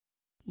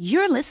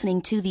You're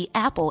listening to the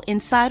Apple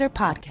Insider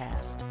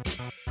Podcast.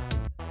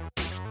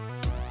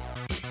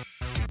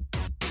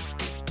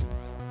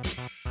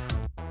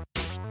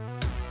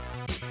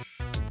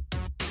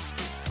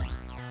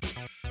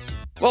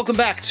 Welcome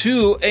back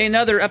to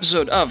another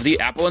episode of the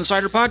Apple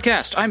Insider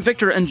Podcast. I'm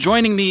Victor, and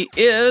joining me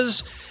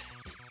is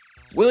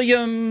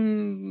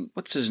William...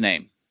 What's his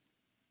name?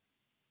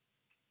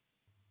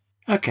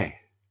 Okay,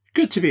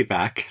 good to be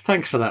back.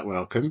 Thanks for that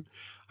welcome.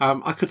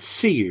 I could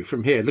see you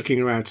from here looking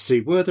around to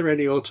see were there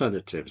any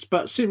alternatives,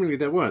 but seemingly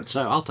there weren't,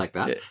 so I'll take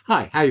that.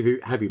 Hi, how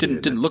have you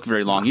been? Didn't look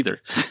very long either.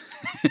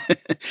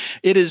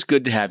 It is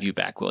good to have you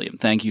back, William.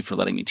 Thank you for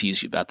letting me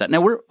tease you about that.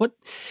 Now,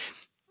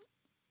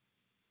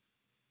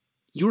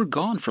 you were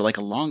gone for like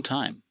a long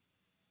time.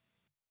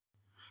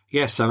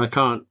 Yes, and I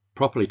can't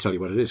properly tell you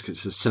what it is because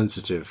it's a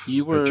sensitive.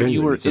 You were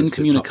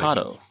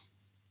incommunicado. Topic.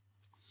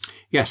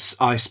 Yes,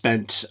 I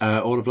spent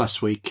all of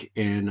last week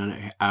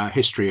in a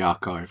history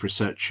archive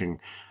researching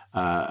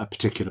a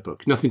particular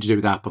book. Nothing to do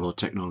with Apple or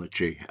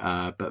technology,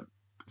 but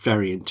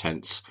very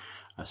intense.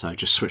 So I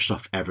just switched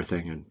off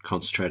everything and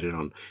concentrated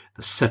on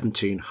the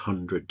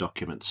 1,700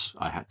 documents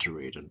I had to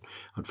read. And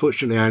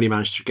unfortunately, I only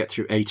managed to get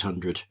through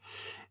 800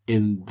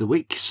 in the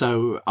week,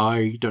 so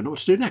I don't know what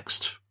to do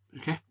next.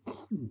 Okay.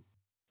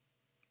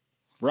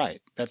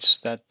 Right.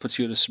 That puts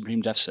you at a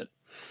supreme deficit.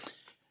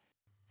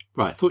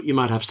 Right, I thought you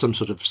might have some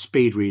sort of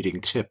speed reading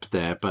tip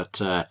there,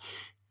 but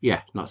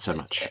yeah, not so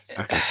much.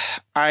 Okay.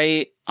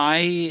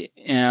 I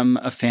am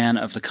a fan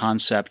of the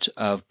concept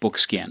of book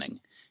scanning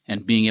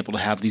and being able to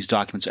have these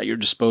documents at your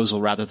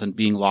disposal rather than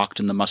being locked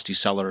in the musty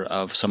cellar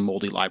of some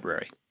moldy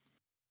library.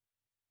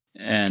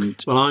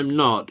 And well, I'm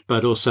not,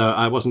 but also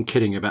I wasn't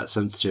kidding about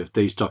sensitive.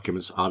 These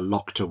documents are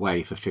locked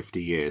away for 50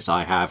 years.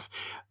 I have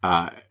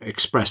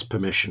express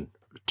permission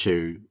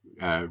to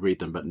read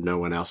them, but no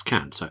one else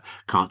can. So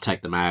can't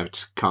take them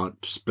out,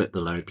 can't split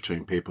the load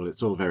between people.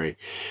 It's all very,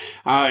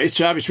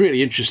 it's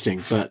really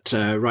interesting, but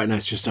right now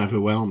it's just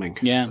overwhelming.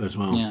 Yeah, as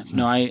well. Yeah, so.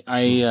 no,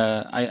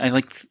 I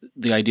like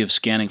the idea of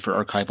scanning for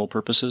archival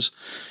purposes.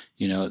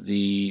 You know,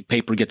 the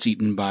paper gets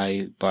eaten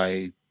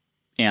by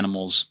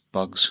animals,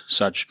 bugs,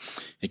 such.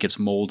 It gets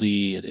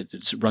moldy.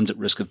 It runs at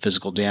risk of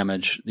physical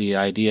damage. The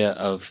idea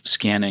of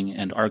scanning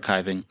and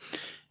archiving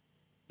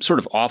sort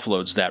of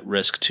offloads that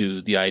risk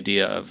to the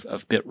idea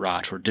of bit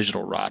rot or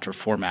digital rot or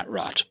format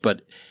rot,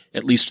 but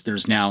at least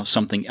there's now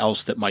something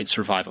else that might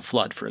survive a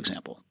flood, for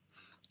example.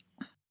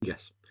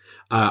 Yes.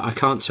 I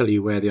can't tell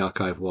you where the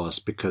archive was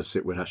because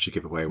it would actually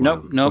give away what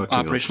I'm Nope. working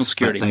Operational on.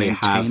 security.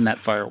 Maintain that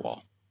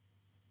firewall.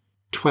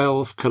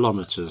 12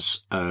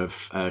 kilometers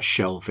of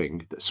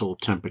shelving that's all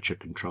temperature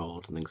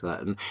controlled and things like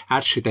that. And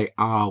actually they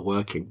are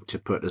working to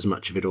put as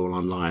much of it all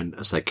online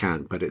as they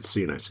can, but it's,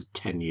 it's a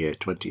 10-year,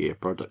 20-year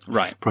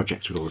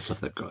project with all the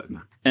stuff they've got in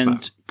there. And,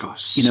 but,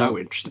 gosh, so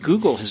interesting.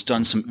 Google has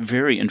done some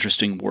very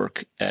interesting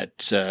work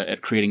at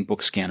creating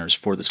book scanners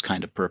for this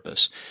kind of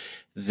purpose.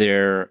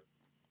 They're,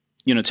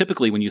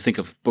 typically when you think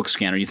of book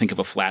scanner, you think of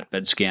a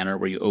flatbed scanner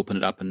where you open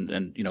it up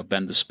and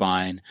bend the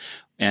spine.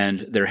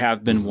 And there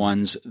have been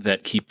ones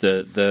that keep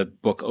the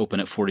book open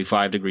at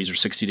 45 degrees or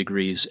 60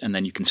 degrees, and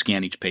then you can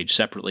scan each page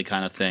separately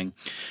kind of thing.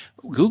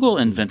 Google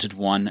invented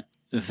one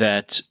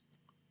that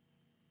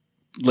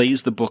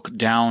lays the book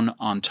down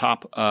on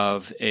top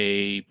of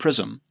a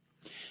prism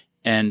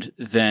and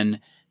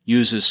then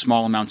uses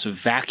small amounts of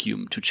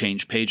vacuum to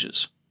change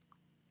pages.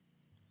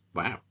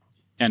 Wow.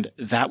 And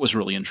that was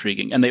really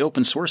intriguing. And they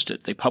open sourced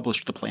it. They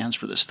published the plans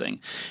for this thing.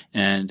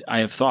 And I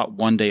have thought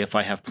one day, if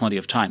I have plenty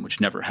of time,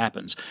 which never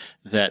happens,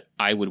 that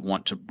I would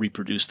want to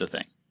reproduce the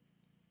thing.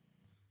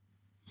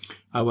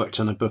 I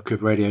worked on a book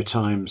of Radio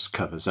Times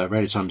covers.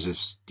 Radio Times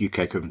is UK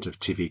equivalent of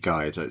TV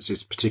Guide.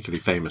 It's particularly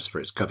famous for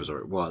its covers, or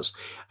it was.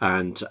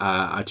 And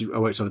I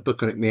worked on a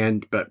book on it in the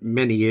end, but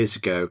many years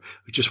ago,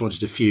 we just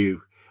wanted a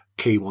few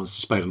key ones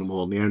displayed on the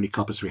wall, and the only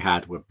copies we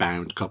had were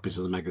bound copies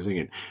of the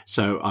magazine.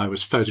 So I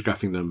was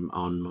photographing them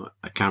on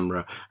a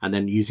camera and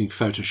then using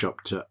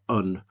Photoshop to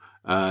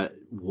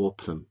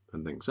warp them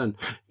and things. And,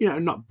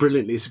 not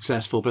brilliantly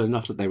successful, but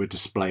enough that they were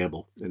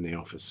displayable in the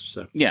office.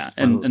 So yeah,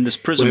 and this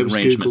prism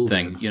arrangement Google,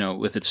 thing,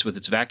 with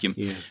its vacuum,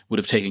 would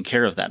have taken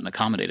care of that and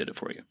accommodated it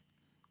for you.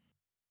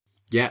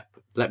 Yeah,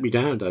 let me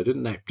down, though,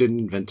 didn't they? Didn't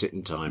invent it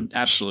in time.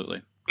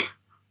 Absolutely.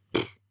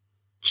 Okay.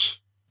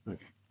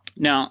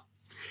 Now,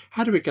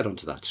 how do we get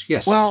onto that?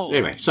 Yes. Well,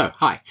 anyway, so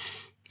hi.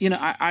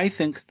 I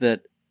think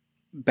that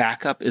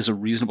backup is a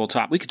reasonable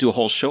topic. We could do a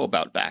whole show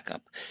about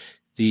backup,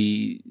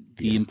 the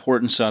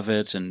importance of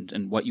it,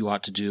 and what you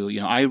ought to do.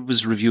 I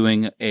was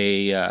reviewing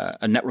a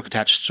network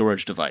attached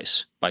storage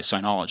device by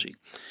Synology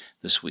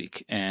this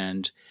week,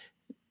 and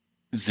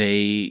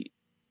they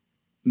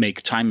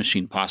make Time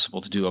Machine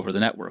possible to do over the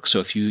network. So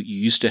if you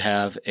used to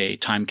have a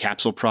time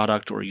capsule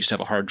product, or you used to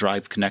have a hard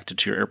drive connected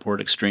to your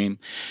Airport Extreme,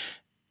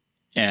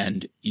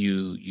 and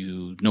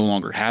you no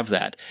longer have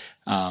that,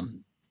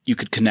 you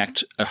could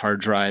connect a hard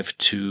drive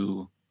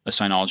to a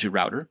Synology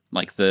router,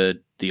 like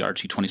the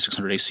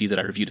RT2600AC that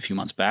I reviewed a few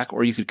months back,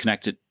 or you could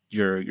connect it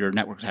your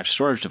network attached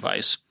storage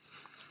device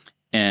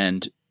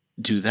and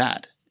do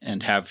that.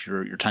 and have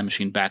your time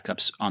machine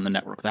backups on the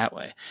network that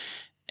way.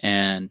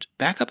 And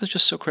backup is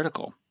just so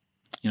critical.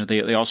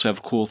 They also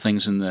have cool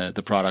things in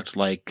the product,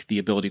 like the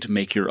ability to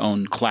make your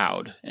own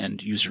cloud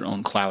and use your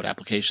own cloud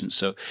applications.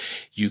 So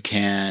you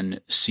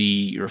can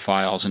see your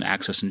files and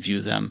access and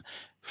view them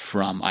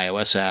from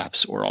iOS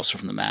apps or also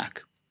from the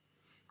Mac.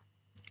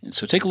 And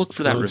so take a look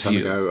for that review. A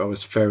long time ago, I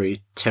was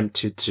very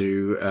tempted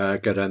to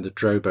go down the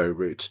Drobo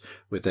route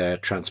with their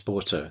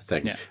transporter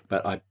thing. Yeah.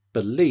 But I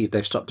believe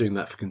they've stopped doing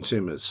that for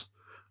consumers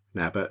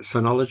now. But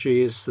Synology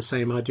is the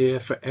same idea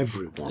for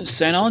everyone.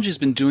 Synology has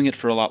been doing it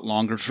for a lot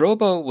longer.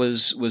 Drobo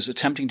was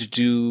attempting to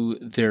do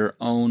their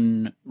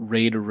own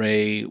RAID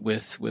array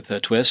with a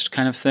twist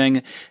kind of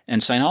thing,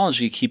 and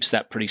Synology keeps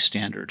that pretty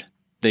standard.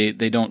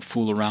 They don't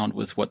fool around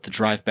with what the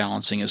drive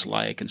balancing is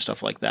like and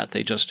stuff like that.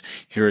 They just,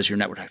 here is your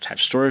network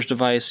attached storage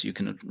device. You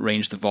can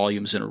arrange the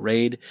volumes in a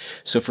RAID.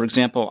 So, for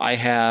example, I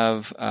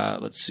have, I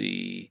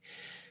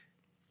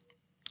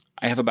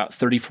have about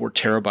 34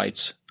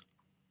 terabytes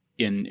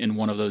in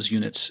one of those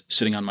units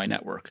sitting on my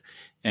network.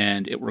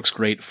 And it works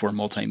great for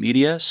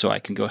multimedia, so I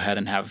can go ahead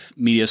and have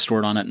media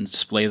stored on it and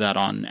display that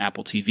on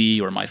Apple TV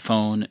or my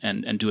phone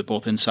and do it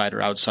both inside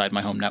or outside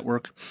my home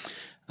network.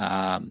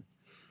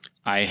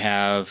 I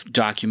have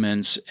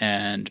documents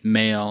and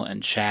mail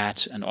and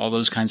chat and all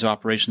those kinds of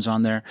operations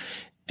on there,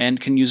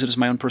 and can use it as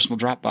my own personal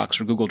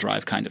Dropbox or Google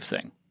Drive kind of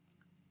thing.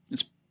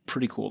 It's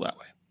pretty cool that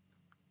way.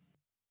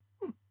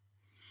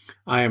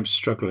 I am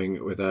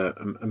struggling with a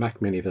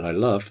Mac Mini that I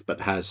love,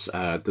 but has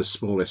the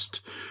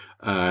smallest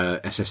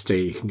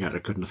SSD you can get. I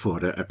couldn't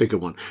afford a bigger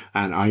one.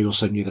 And I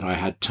also knew that I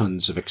had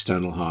tons of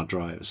external hard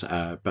drives,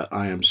 but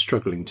I am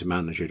struggling to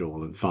manage it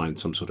all and find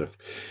some sort of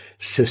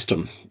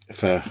system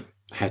for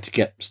how to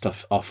get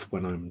stuff off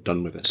when I'm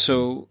done with it.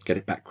 So get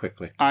it back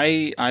quickly.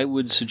 I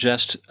would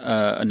suggest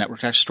a network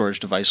attached storage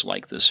device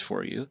like this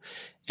for you.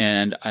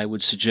 And I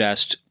would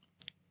suggest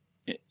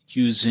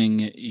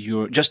using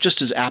your,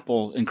 just as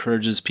Apple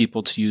encourages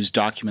people to use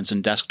documents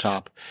and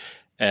desktop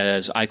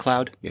as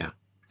iCloud. Yeah.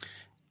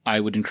 I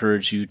would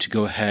encourage you to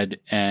go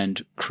ahead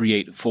and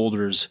create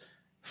folders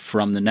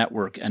from the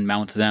network and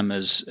mount them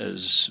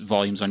as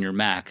volumes on your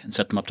Mac and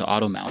set them up to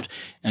auto mount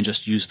and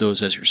just use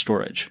those as your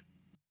storage.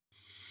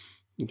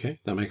 Okay,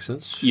 that makes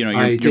sense. Your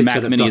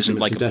Mac Mini isn't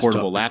like a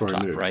portable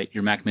laptop, right?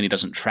 Your Mac Mini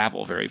doesn't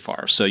travel very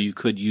far. So you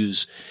could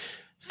use,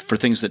 for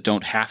things that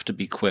don't have to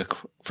be quick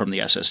from the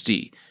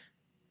SSD,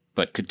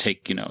 but could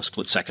take, a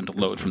split second to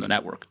load from the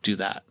network, do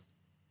that.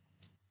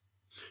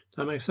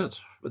 That makes sense.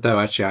 Though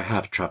actually I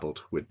have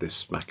travelled with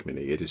this Mac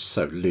Mini. It is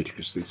so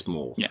ludicrously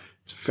small. Yeah.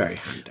 It's very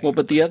handy. Well,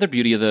 but the other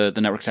beauty of the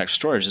network attached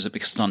storage is that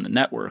because it's on the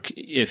network,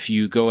 if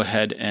you go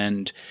ahead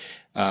and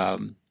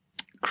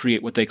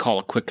create what they call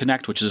a quick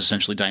connect, which is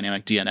essentially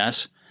dynamic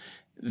DNS,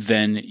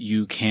 then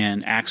you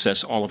can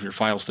access all of your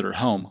files that are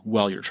home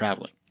while you're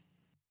traveling.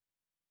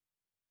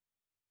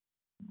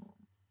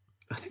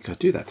 I think I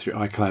do that through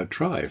iCloud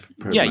Drive.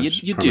 Yeah,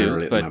 you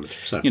do. But,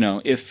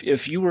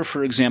 if you were,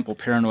 for example,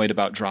 paranoid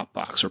about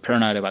Dropbox or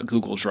paranoid about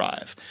Google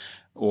Drive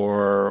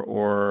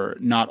or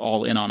not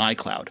all in on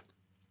iCloud,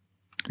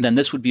 then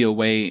this would be a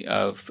way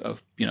of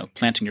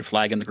planting your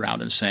flag in the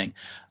ground and saying,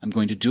 I'm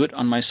going to do it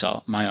on my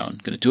own, I'm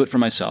going to do it for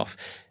myself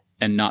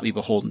and not be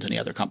beholden to any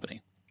other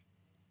company.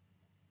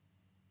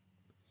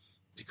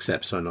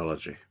 Except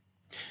Synology.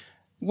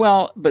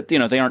 Well, but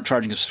they aren't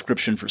charging a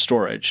subscription for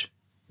storage.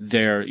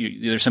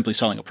 They're simply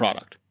selling a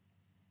product.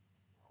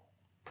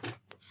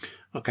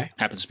 Okay.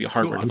 Happens to be a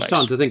hardware I'm device.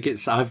 starting to think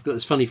I've got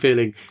this funny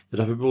feeling that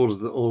I've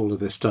bought all of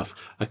this stuff.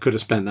 I could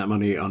have spent that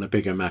money on a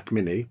bigger Mac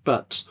Mini,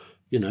 but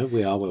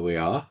we are where we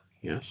are.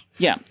 Yes.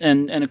 Yeah,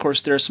 and of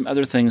course there are some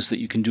other things that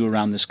you can do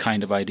around this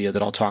kind of idea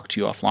that I'll talk to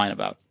you offline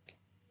about.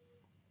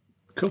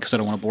 Cool. Because I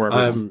don't want to bore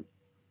everyone.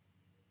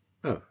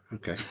 Oh,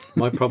 okay.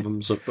 My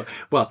problems are...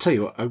 Well, I'll tell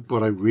you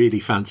what I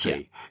really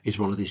fancy is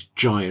one of these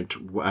giant,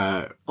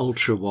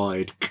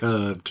 ultra-wide,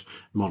 curved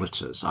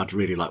monitors. I'd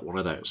really like one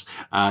of those.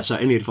 So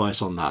any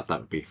advice on that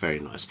would be very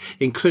nice,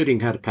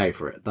 including how to pay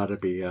for it.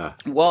 That'd be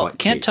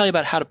can't tell you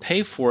about how to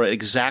pay for it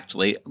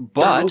exactly,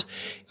 but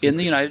in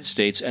the United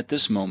States at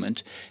this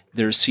moment,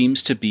 there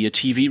seems to be a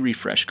TV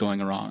refresh going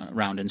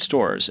around in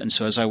stores. And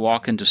so as I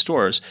walk into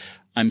stores,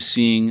 I'm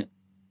seeing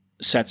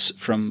sets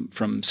from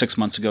 6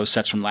 months ago,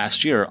 sets from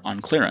last year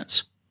on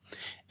clearance.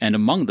 And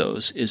among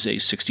those is a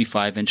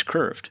 65-inch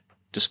curved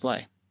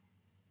display.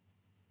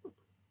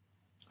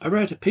 I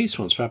wrote a piece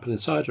once for Apple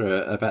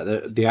Insider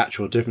about the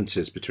actual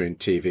differences between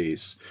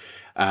TVs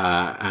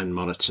and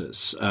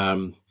monitors.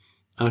 And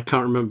I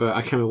can't remember,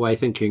 I came away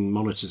thinking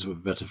monitors were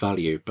better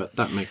value, but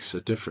that makes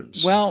a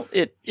difference. Well,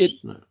 it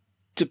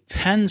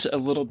depends a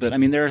little bit. I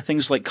mean, there are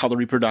things like color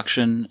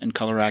reproduction and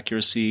color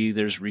accuracy.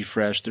 There's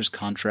refresh, there's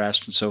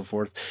contrast, and so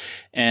forth.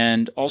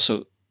 And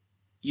also,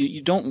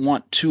 you don't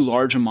want too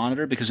large a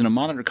monitor because in a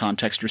monitor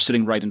context, you're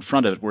sitting right in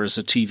front of it, whereas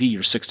a TV,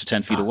 you're 6 to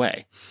 10 feet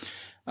away.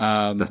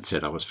 That's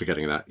it. I was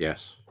forgetting that.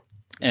 Yes.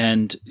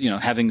 And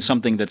having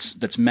something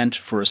that's meant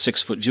for a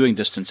 6-foot viewing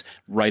distance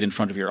right in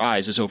front of your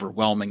eyes is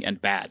overwhelming and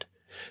bad.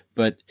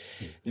 But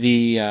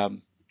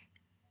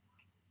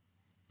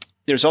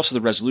there's also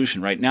the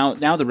resolution, right? Now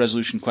the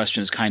resolution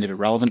question is kind of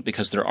irrelevant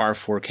because there are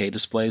 4K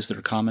displays that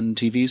are common in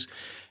TVs,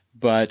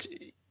 but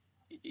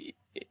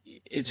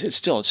it's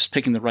just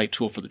picking the right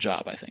tool for the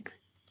job, I think.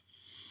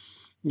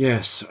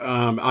 Yes,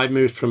 I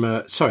moved from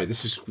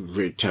this is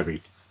really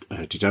terribly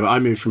detailed. I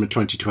moved from a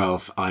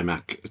 2012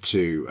 iMac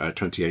to a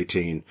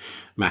 2018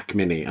 Mac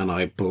Mini, and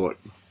I bought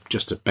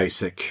just a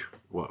basic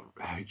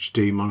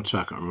HD monitor.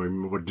 I can't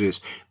remember what it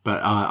is,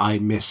 but I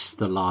miss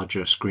the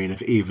larger screen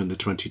of even the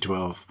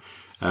 2012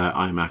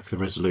 iMac. The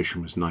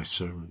resolution was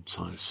nicer and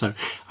size. So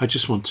I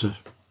just want to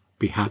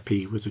be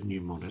happy with a new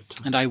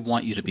monitor. And I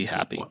want you to be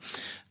happy.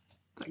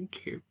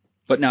 Thank you.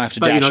 But now I have to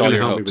dash all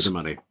your hopes. Me with the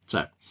money.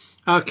 So,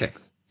 okay.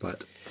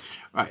 But,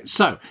 right.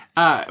 So,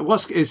 are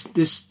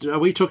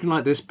we talking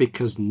like this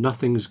because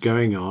nothing's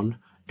going on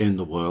in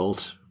the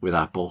world with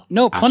Apple?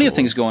 No, plenty of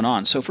things going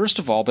on. So first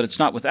of all, but it's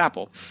not with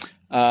Apple.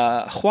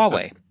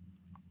 Huawei,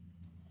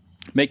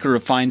 maker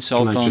of fine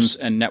cell phones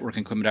and network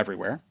equipment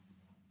everywhere.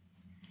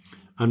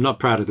 I'm not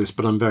proud of this,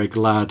 but I'm very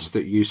glad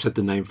that you said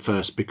the name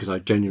first because I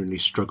genuinely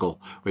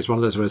struggle. It's one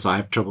of those words I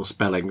have trouble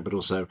spelling, but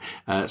also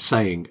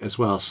saying as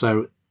well.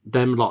 So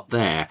them lot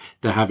there,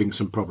 they're having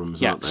some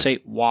problems, aren't they? Say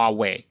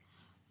Huawei.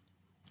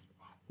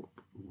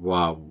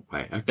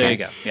 Okay. There you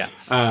go. Yeah.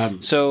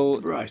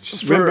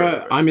 Right.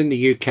 Remember, I'm in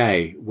the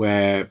UK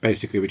where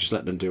basically we just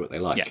let them do what they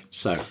like. Yeah.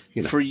 So,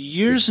 For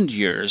years and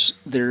years,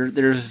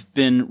 there have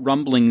been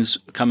rumblings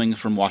coming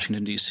from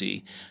Washington,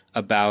 D.C.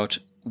 about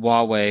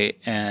Huawei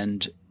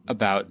and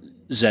about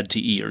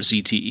ZTE or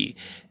ZTE.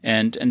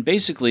 And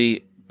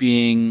basically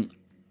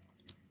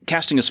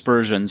casting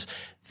aspersions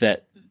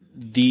that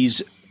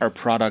these are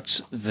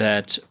products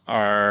that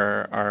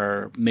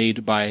are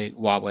made by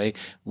Huawei,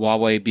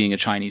 Huawei being a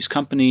Chinese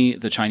company,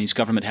 the Chinese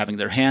government having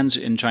their hands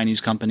in Chinese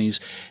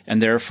companies,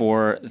 and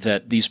therefore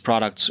that these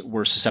products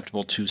were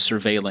susceptible to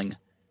surveilling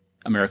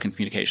American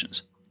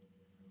communications.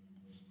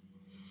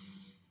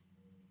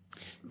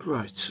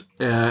 Right.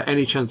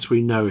 Any chance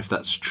we know if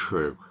that's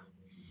true?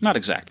 Not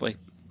exactly.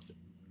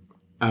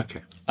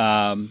 Okay.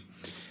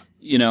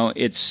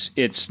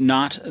 It's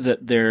not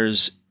that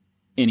there's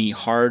any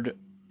hard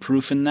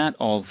proof in that,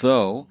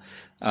 although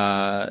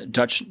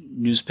Dutch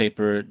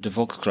newspaper De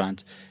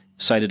Volkskrant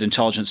cited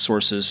intelligence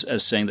sources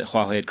as saying that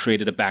Huawei had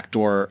created a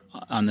backdoor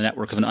on the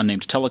network of an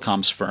unnamed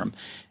telecoms firm,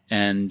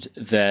 and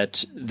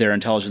that their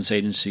intelligence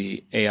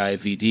agency,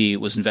 AIVD,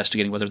 was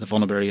investigating whether the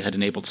vulnerability had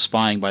enabled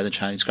spying by the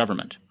Chinese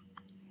government.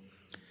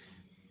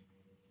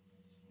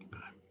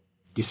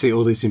 You see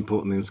all these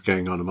important things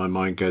going on and my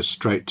mind goes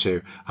straight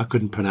to, I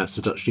couldn't pronounce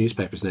the Dutch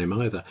newspaper's name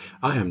either.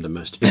 I am the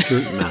most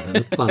ignorant man on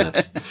the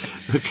planet.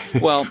 Okay.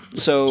 Well,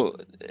 so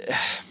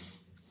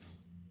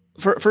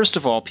first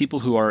of all, people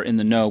who are in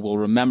the know will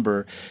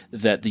remember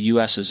that the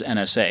U.S.'s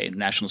NSA,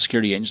 National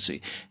Security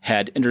Agency,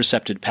 had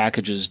intercepted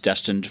packages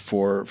destined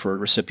for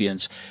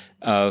recipients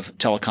of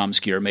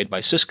telecoms gear made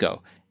by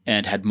Cisco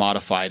and had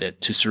modified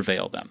it to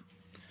surveil them.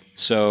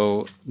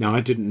 So, no, I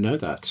didn't know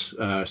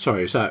that.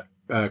 Sorry, is that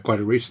quite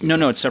a recent?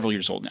 No, it's several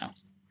years old now.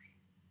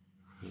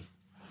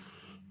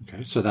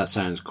 Okay, so that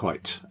sounds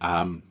quite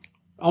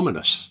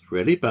ominous,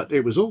 really, but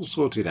it was all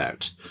sorted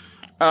out.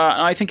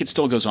 I think it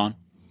still goes on.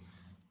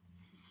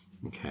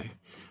 Okay.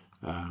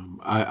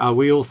 Are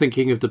we all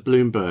thinking of the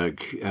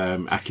Bloomberg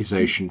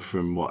accusation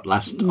from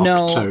last October?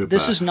 No,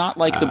 this is not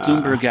like the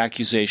Bloomberg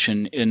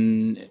accusation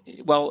the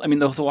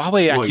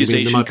Huawei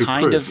accusation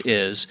kind of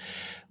is,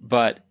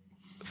 but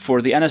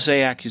for the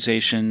NSA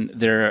accusation,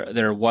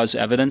 there was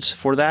evidence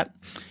for that,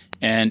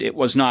 and it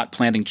was not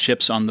planting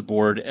chips on the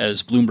board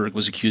as Bloomberg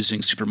was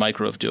accusing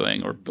Supermicro of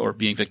doing or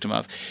being victim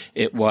of.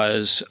 It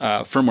was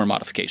firmware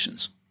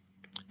modifications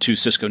to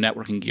Cisco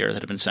networking gear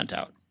that had been sent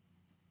out.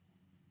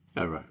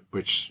 Oh, right.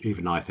 Which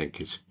even I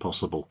think is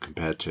possible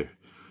compared to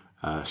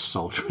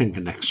soldering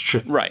an extra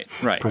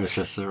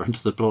processor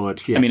onto the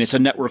board. Yes. I mean, it's a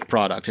network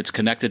product. It's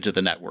connected to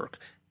the network.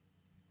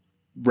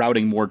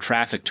 Routing more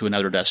traffic to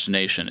another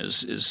destination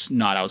is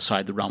not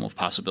outside the realm of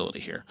possibility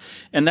here.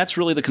 And that's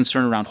really the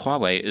concern around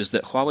Huawei, is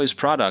that Huawei's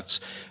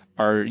products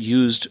are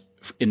used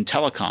in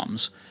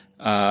telecoms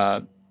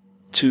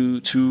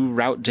to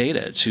route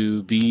data,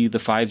 to be the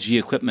 5G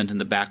equipment in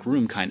the back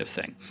room kind of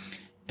thing.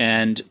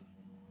 And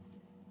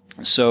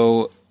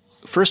so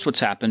first what's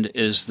happened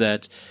is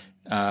that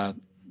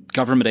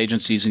government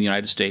agencies in the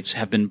United States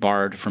have been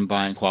barred from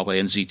buying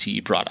Huawei and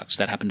ZTE products.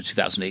 That happened in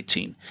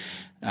 2018.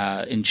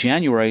 In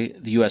January,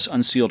 the U.S.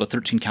 unsealed a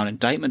 13-count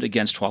indictment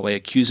against Huawei,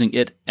 accusing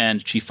it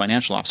and Chief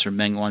Financial Officer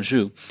Meng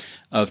Wanzhou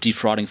of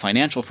defrauding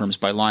financial firms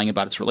by lying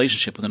about its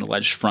relationship with an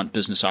alleged front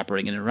business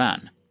operating in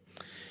Iran.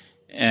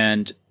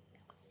 And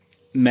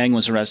Meng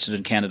was arrested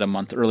in Canada a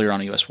month earlier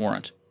on a U.S.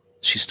 warrant.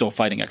 She's still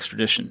fighting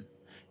extradition.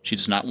 She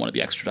does not want to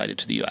be extradited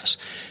to the U.S.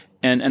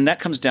 And that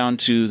comes down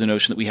to the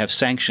notion that we have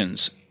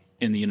sanctions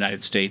in the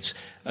United States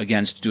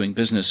against doing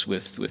business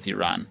with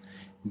Iran,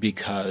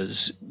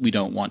 because we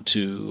don't want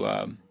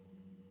to,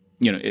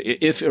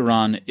 if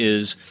Iran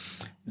is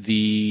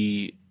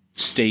the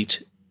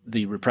state,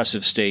 the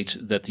repressive state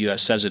that the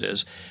U.S. says it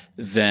is,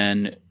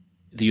 then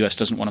the U.S.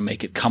 doesn't want to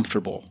make it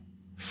comfortable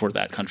for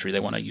that country. They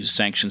want to use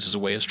sanctions as a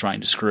way of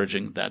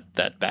discouraging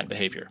that bad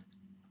behavior.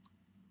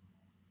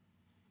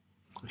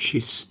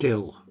 She's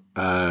still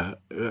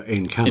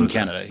in Canada. In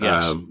Canada,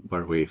 yes.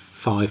 Where are we?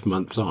 5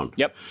 months on.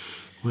 Yep.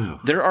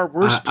 Wow. There are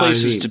worse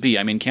places to be.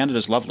 I mean,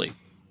 Canada's lovely.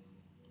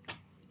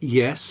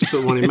 Yes,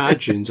 but one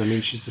imagines, I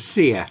mean, she's the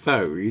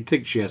CFO. You'd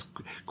think she has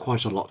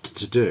quite a lot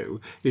to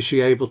do. Is she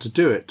able to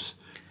do it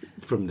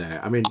from there?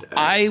 I mean,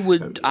 I'm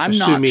not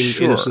sure. Assuming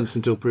innocence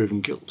until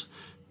proven guilt.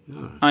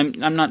 Oh. I'm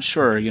not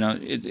sure. You know,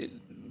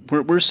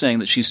 we're saying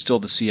that she's still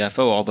the CFO,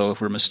 although if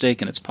we're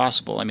mistaken, it's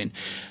possible. I mean,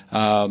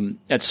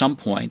 at some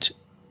point,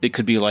 it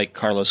could be like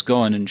Carlos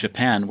Ghosn in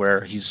Japan,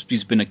 where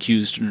he's been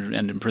accused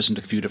and imprisoned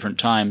a few different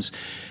times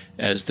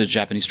as the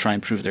Japanese try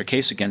and prove their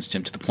case against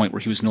him, to the point where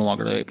he was no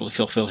longer able to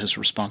fulfill his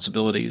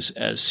responsibilities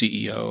as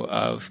CEO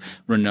of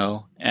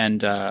Renault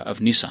and of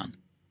Nissan.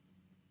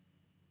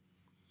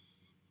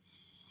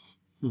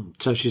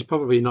 So she's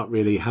probably not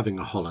really having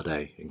a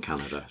holiday in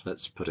Canada.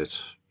 Let's put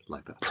it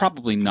like that.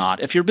 Probably not.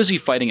 If you're busy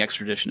fighting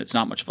extradition, it's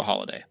not much of a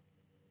holiday.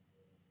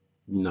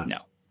 No.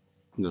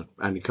 No.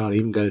 And you can't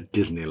even go to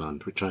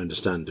Disneyland, which I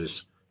understand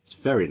is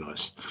very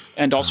nice.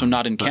 And also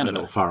not in Canada. A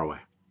little far away.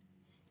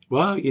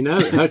 Well, you know,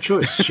 her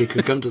choice. She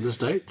could come to the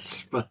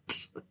States,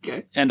 but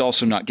okay. And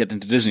also not get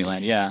into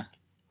Disneyland, yeah.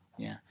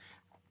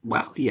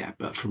 Well, yeah,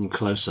 but from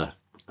closer.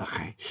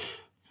 Okay.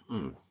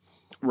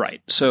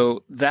 Right.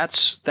 So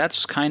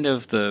that's kind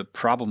of the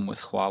problem with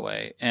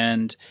Huawei,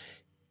 and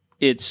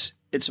it's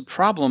a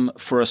problem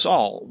for us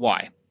all.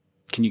 Why?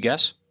 Can you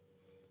guess?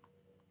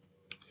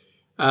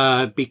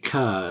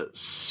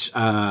 Because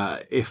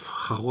if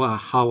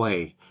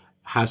Huawei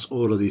has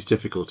all of these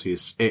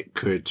difficulties, it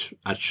could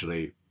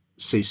actually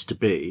cease to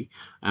be,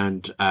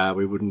 and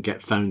we wouldn't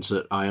get phones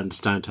that I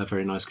understand have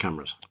very nice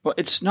cameras. Well,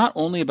 it's not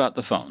only about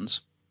the phones.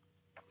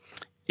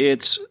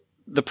 It's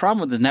the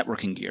problem with the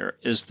networking gear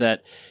is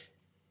that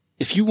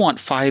if you want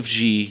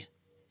 5G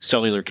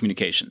cellular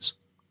communications,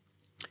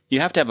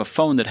 you have to have a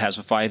phone that has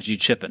a 5G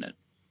chip in it,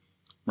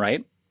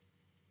 right?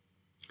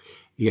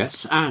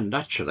 Yes, and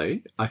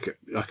actually, I can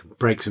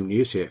break some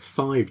news here.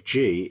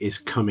 5G is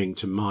coming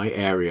to my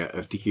area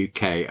of the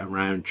UK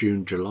around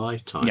June, July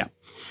time. Yeah.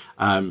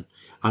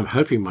 I'm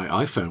hoping my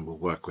iPhone will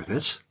work with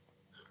it.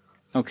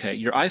 Okay,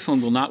 your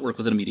iPhone will not work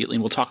with it immediately,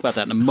 and we'll talk about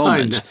that in a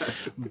moment.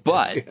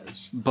 But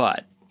yes.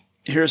 But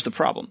here's the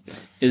problem,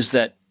 is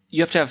that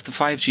you have to have the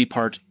 5G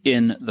part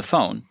in the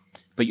phone,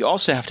 but you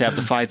also have to have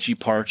the 5G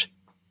part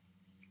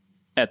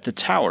at the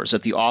towers,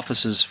 at the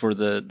offices for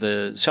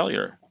the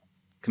cellular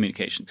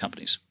communication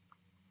companies.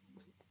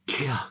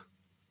 Yeah.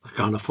 I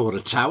can't afford a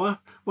tower.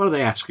 What are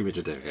they asking me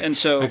to do here? And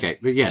so, okay,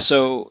 but yes.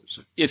 So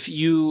if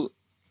you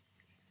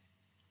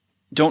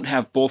don't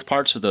have both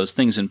parts of those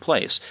things in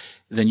place,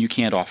 then you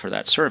can't offer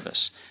that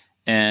service.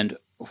 And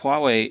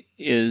Huawei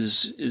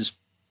is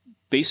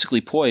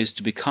basically poised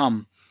to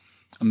become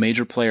a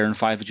major player in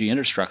 5G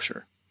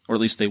infrastructure, or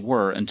at least they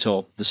were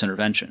until this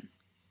intervention.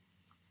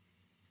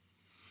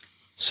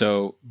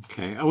 So,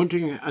 okay,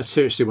 I'm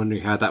seriously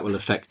wondering how that will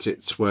affect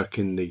its work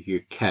in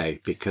the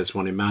UK, because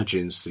one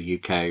imagines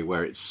the UK,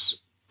 where it's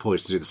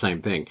poised to do the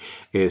same thing,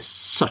 is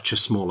such a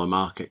smaller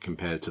market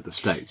compared to the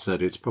States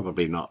that it's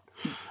probably not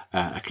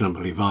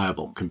economically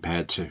viable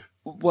compared to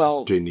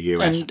doing the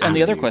US. And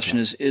the other question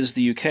is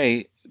the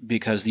UK,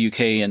 because the UK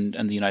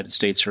and the United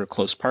States are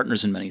close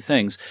partners in many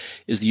things,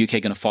 is the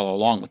UK going to follow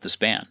along with this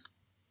ban?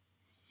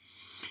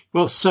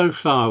 Well, so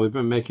far we've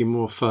been making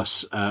more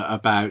fuss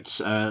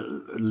about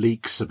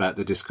leaks about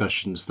the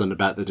discussions than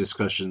about the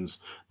discussions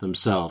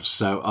themselves.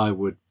 So I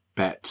would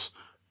bet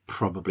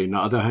probably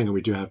not. Although, hang on,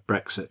 we do have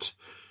Brexit,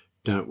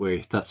 don't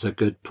we? That's a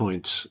good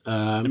point.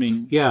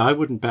 Yeah, I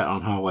wouldn't bet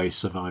on Huawei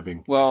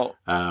surviving. Well,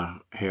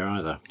 here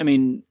either. I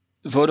mean,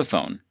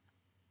 Vodafone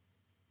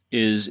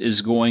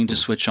is going to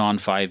switch on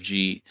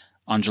 5G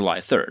on July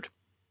 3rd.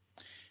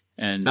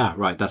 And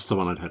right, that's the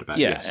one I'd heard about.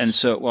 Yeah, yes. And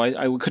so, well,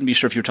 I couldn't be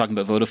sure if you were talking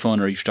about Vodafone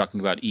or if you're talking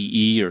about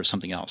EE or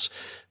something else.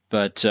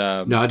 But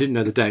no, I didn't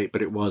know the date,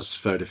 but it was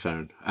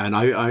Vodafone, and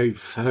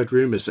I've heard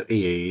rumours that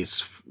EE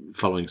is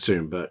following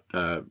soon. But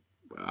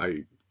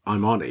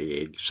I'm on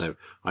EE, so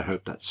I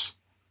hope that's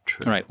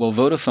true. All right. Well,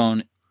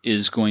 Vodafone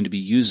is going to be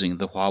using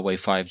the Huawei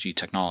 5G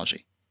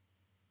technology.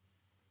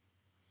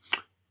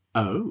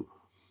 Oh.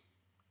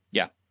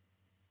 Yeah.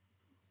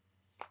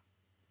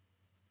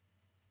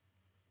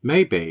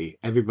 Maybe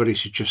everybody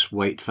should just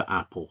wait for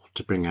Apple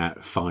to bring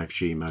out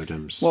 5G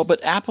modems. Well,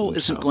 but Apple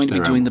isn't going to be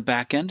doing the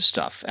back-end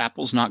stuff.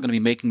 Apple's not going to be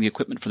making the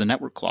equipment for the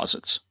network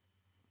closets.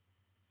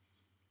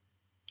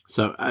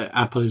 So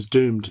Apple is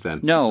doomed then?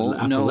 No,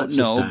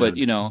 but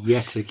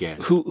yet again.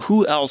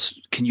 Who else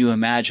can you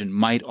imagine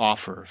might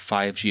offer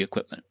 5G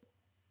equipment?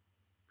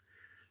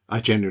 I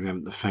genuinely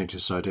haven't the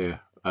faintest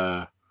idea.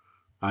 I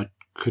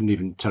couldn't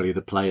even tell you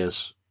the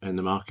players in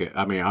the market.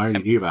 I mean, I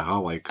only knew about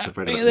Huawei because I've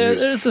read about the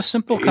news. There's a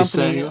simple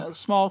company, a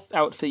small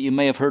outfit you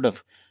may have heard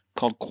of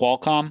called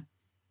Qualcomm.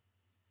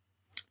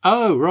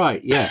 Oh,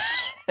 right.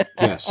 Yes.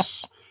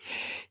 Yes.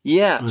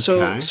 Yeah.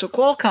 Okay. So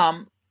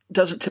Qualcomm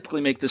doesn't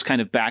typically make this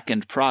kind of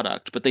back-end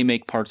product, but they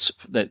make parts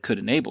that could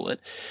enable it.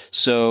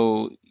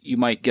 So you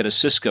might get a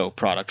Cisco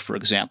product, for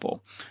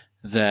example,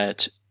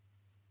 that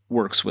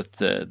works with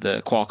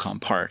the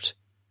Qualcomm part.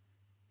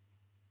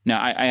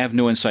 Now, I have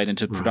no insight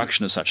into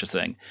production of such a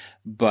thing,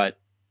 but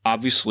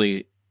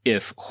obviously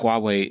if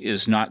Huawei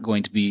is not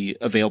going to be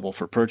available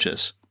for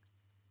purchase,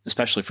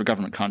 especially for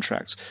government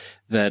contracts,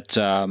 that's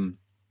going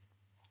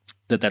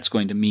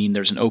to mean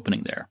there's an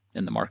opening there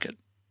in the market.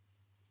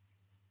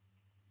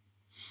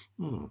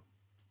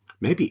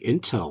 Maybe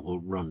Intel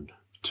will run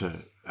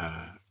to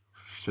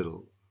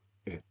fill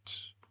it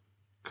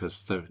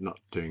because they're not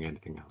doing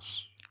anything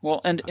else. Well,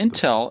 and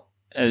Intel,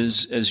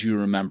 as you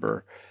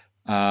remember,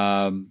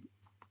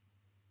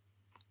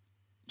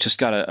 just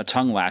got a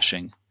tongue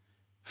lashing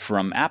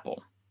from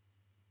Apple.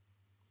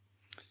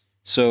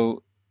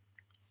 So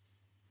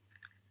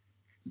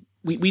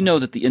we know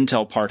that the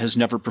Intel part has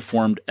never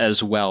performed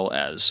as well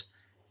as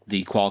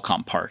the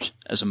Qualcomm part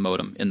as a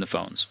modem in the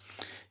phones.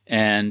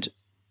 And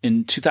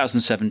in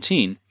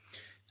 2017,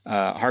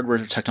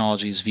 Hardware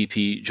Technologies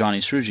VP Johnny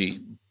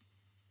Sruji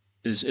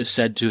is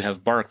said to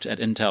have barked at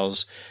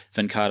Intel's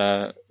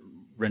Venkata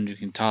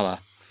Rendukintala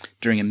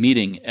during a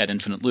meeting at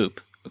Infinite Loop,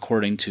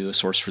 according to a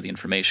source for the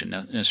information.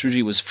 Now,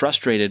 Sruji was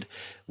frustrated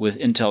with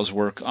Intel's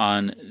work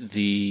on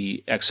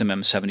the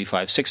XMM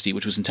 7560,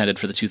 which was intended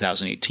for the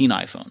 2018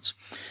 iPhones.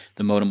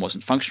 The modem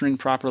wasn't functioning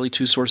properly,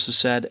 two sources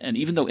said, and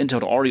even though Intel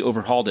had already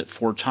overhauled it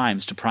 4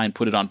 times to try and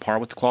put it on par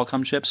with the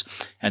Qualcomm chips,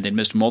 and they'd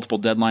missed multiple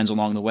deadlines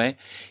along the way,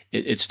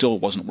 it still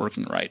wasn't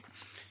working right.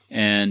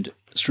 And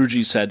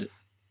Sruji said,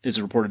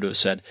 is reported to have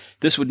said,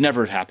 "This would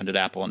never have happened at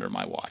Apple under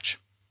my watch."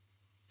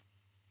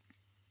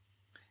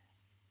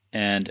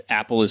 And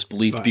Apple is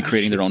believed to be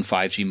creating their own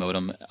 5G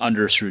modem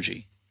under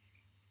Sruji.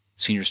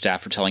 Senior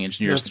staff are telling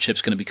engineers the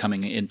chip's going to be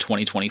coming in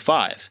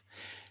 2025.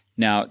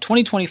 Now,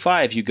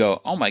 2025, you go,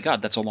 oh my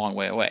God, that's a long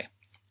way away.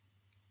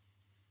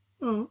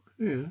 Oh,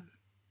 yeah.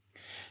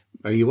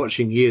 Are you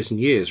watching Years and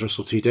Years?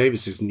 Russell T.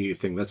 Davis's new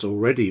thing that's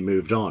already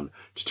moved on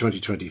to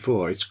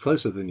 2024. It's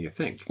closer than you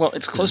think. Well,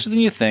 it's closer than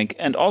you think.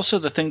 And also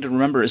the thing to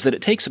remember is that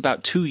it takes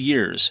about 2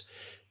 years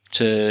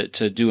to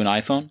do an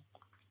iPhone.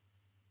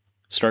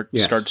 Start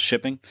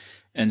shipping.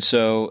 And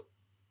so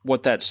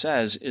what that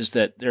says is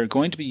that they're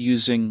going to be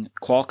using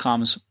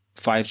Qualcomm's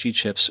 5G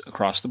chips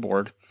across the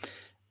board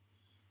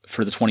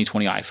for the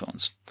 2020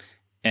 iPhones.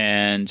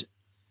 And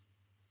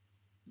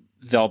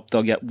they'll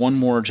get one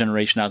more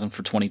generation out of them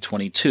for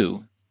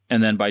 2022.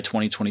 And then by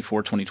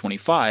 2024,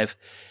 2025,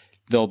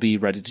 they'll be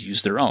ready to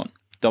use their own.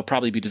 They'll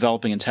probably be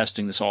developing and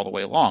testing this all the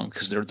way along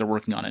because they're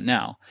working on it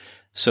now.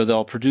 So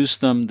they'll produce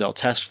them, they'll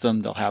test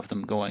them, they'll have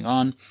them going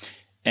on,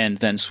 and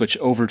then switch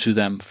over to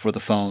them for the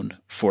phone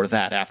for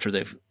that after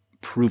they've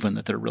proven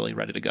that they're really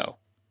ready to go.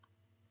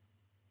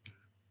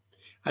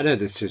 I know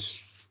this is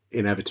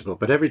inevitable,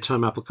 but every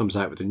time Apple comes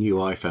out with a new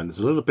iPhone, there's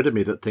a little bit of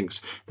me that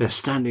thinks they're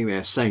standing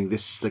there saying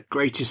this is the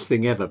greatest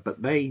thing ever,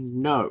 but they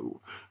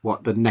know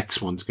what the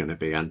next one's going to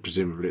be, and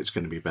presumably it's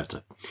going to be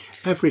better.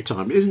 Every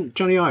time. Isn't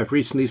Johnny Ive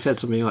recently said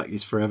something like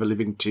he's forever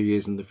living 2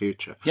 years in the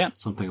future? Yeah.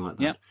 Something like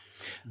that. Yeah.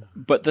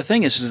 But the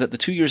thing is that the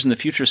 2 years in the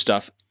future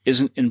stuff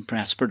isn't in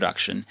mass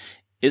production,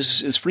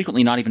 is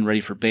frequently not even ready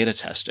for beta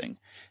testing.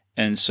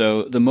 And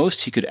so the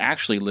most he could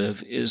actually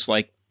live is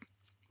like,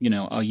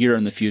 a year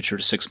in the future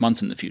to 6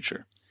 months in the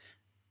future.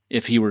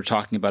 If he were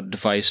talking about a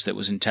device that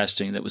was in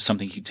testing, that was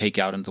something he could take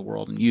out into the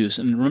world and use.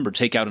 And remember,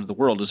 take out into the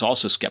world is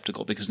also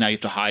skeptical because now you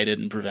have to hide it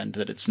and prevent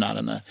that it's not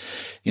in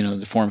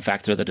the form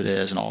factor that it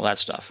is and all that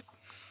stuff.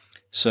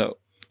 So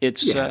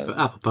it's... but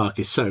Apple Park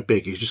is so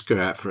big, you just go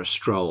out for a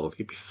stroll,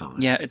 you'd be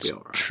fine. Yeah, it's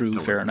right. true,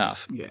 fair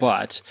enough. Yeah.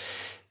 But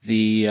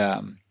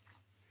the...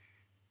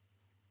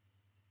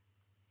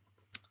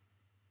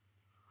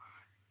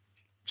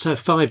 So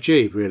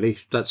 5G, really,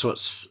 that's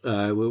what's...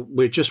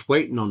 we're just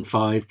waiting on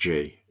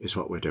 5G is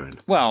what we're doing.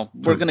 Well,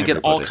 we're going to get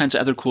all kinds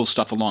of other cool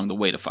stuff along the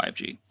way to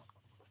 5G.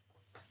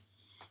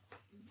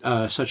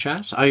 Such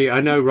as? I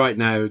know right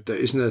now,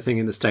 isn't there a thing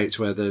in the States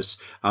where there's...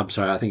 I'm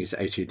sorry, I think it's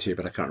AT&T,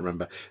 but I can't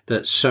remember,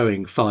 that's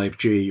showing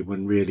 5G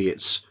when really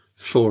it's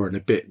 4 and a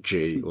bit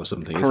G or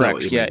something.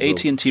 Correct, yeah.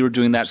 AT&T were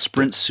doing that.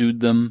 Sprint sued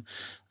them.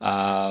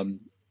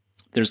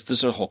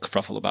 There's a whole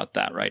kerfuffle about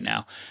that right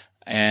now.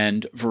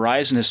 And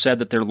Verizon has said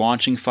that they're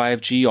launching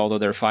 5G, although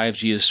their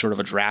 5G is sort of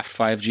a draft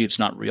 5G. It's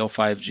not real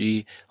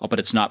 5G, but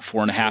it's not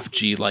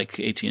 4.5G like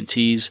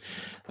AT&T's.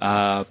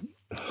 But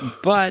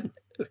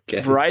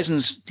okay.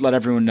 Verizon's let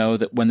everyone know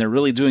that when they're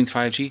really doing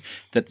 5G,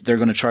 that they're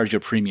going to charge you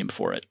a premium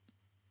for it.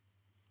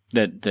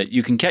 That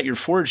you can get your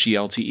 4G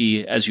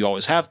LTE as you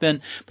always have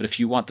been, but if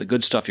you want the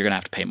good stuff, you're going to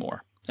have to pay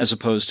more. As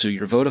opposed to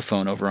your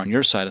Vodafone over on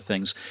your side of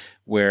things,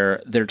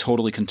 where they're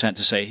totally content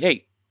to say,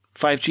 hey,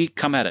 5G,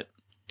 come at it.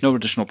 No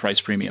additional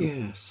price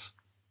premium. Yes.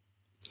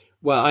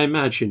 Well, I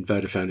imagine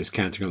Vodafone is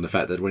counting on the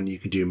fact that when you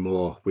can do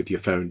more with your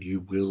phone,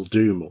 you will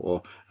do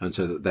more. And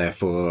so that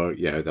therefore,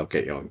 they'll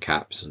get you on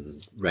caps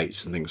and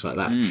rates and things like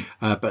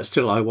that. But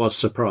still, I was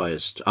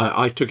surprised.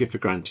 I took it for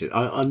granted.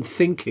 I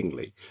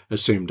unthinkingly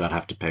assumed I'd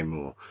have to pay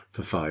more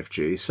for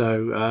 5G.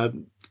 So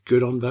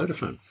good on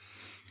Vodafone.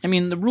 I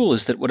mean, the rule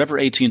is that whatever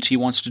AT&T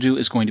wants to do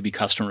is going to be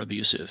customer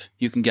abusive.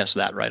 You can guess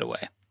that right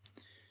away.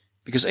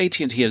 Because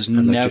AT&T has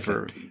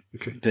never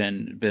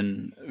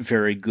been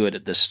very good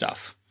at this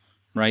stuff,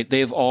 right? They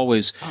have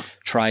always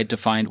tried to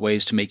find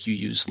ways to make you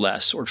use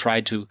less, or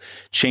tried to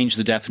change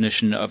the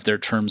definition of their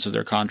terms of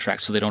their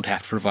contract so they don't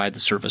have to provide the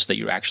service that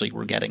you actually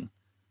were getting.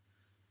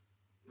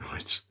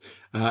 Right.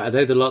 Are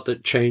they the lot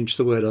that changed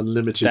the word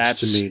unlimited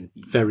to mean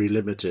very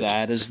limited?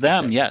 That is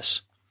them,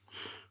 yes.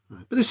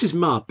 But this is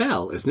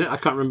Marbell, isn't it? I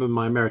can't remember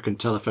my American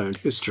telephone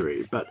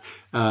history, but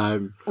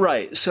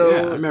right.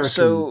 So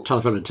American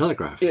Telephone and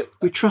Telegraph.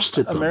 We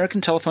trusted them.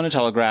 American Telephone and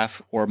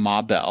Telegraph, or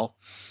Marbell,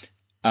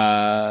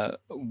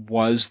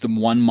 was the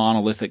one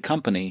monolithic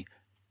company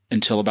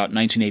until about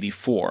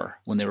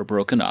 1984, when they were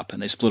broken up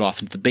and they split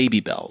off into the baby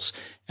bells.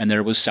 And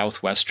there was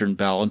Southwestern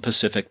Bell and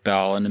Pacific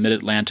Bell and the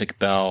Mid-Atlantic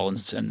Bell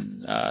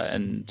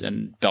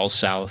and Bell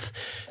South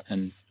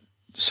and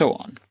so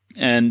on.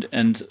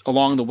 And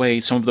along the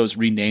way, some of those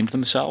renamed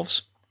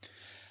themselves.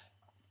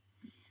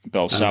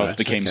 Bell South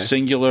became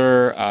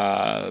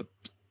Singular,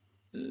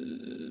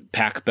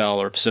 Pac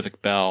Bell or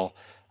Pacific Bell,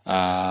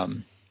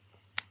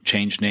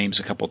 changed names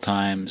a couple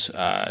times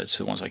to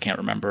the ones I can't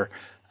remember.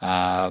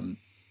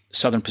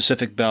 Southern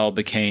Pacific Bell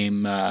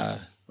became,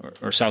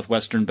 or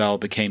Southwestern Bell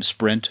became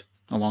Sprint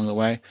along the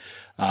way.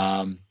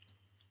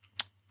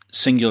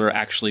 Singular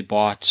actually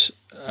bought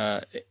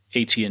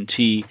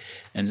AT&T,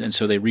 and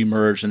so they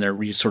remerged and they're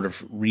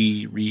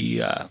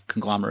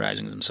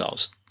conglomerizing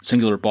themselves.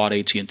 Singular bought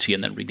AT&T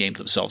and then renamed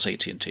themselves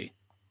AT&T.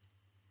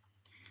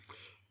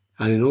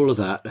 And in all of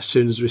that, as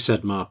soon as we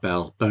said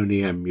Marbell,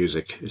 Boney M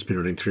music has been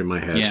running through my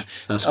head. Yeah.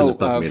 That's going to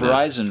bug me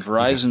Verizon. now.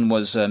 Verizon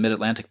was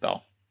Mid-Atlantic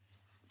Bell.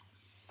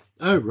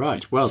 Oh,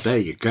 right. Well, there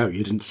you go.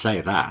 You didn't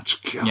say that.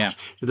 God. Yeah.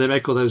 Did they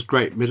make all those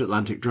great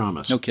Mid-Atlantic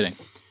dramas? No kidding.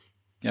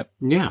 Yep.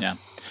 Yeah.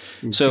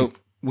 So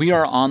we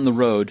are on the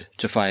road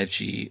to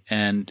 5G,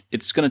 and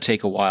it's going to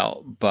take a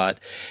while, but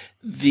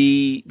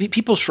the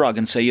people shrug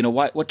and say,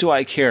 what do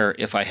I care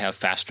if I have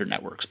faster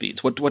network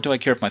speeds? What do I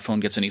care if my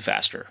phone gets any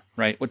faster,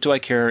 right? What do I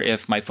care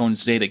if my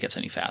phone's data gets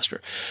any faster?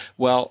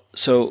 Well,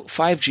 so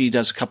 5G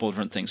does a couple of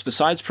different things.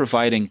 Besides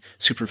providing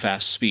super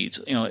fast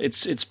speeds,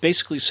 it's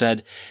basically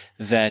said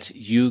that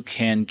you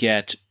can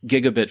get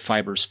gigabit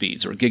fiber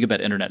speeds or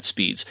gigabit internet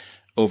speeds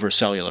over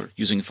cellular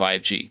using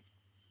 5G,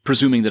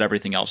 presuming that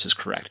everything else is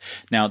correct.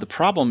 Now, the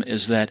problem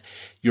is that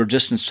your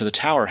distance to the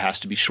tower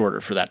has to be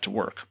shorter for that to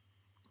work.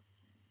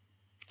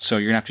 So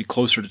you're going to have to be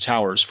closer to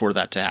towers for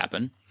that to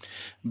happen.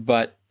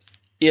 But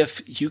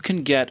if you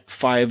can get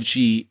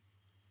 5G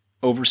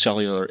over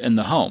cellular in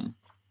the home,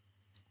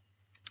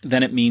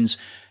 then it means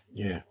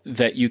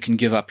that you can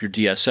give up your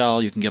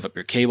DSL, you can give up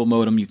your cable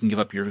modem, you can give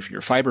up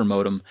your fiber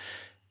modem,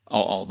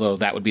 although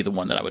that would be the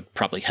one that I would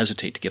probably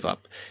hesitate to give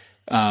up.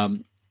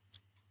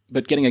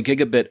 But getting a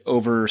gigabit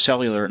over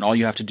cellular, and all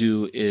you have to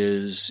do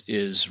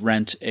is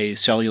rent a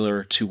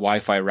cellular to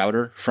Wi-Fi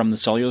router from the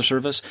cellular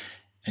service,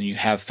 and you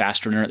have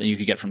faster internet than you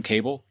could get from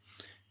cable,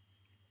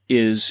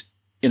 is,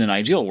 in an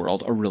ideal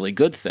world, a really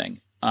good thing.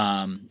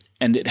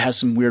 And it has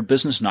some weird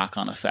business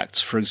knock-on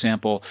effects. For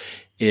example,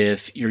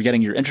 if you're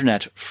getting your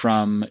internet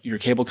from your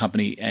cable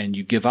company and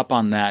you give up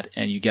on that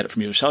and you get it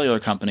from your cellular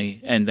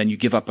company, and then you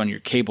give up on your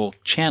cable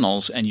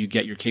channels and you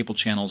get your cable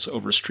channels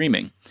over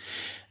streaming,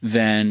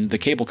 then the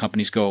cable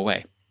companies go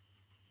away.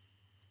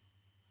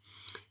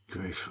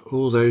 Grief.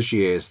 All those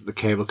years, the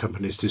cable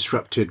companies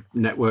disrupted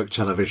network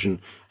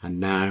television, and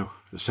now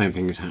the same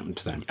thing has happened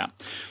to them. Yeah.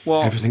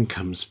 Well, everything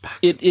comes back.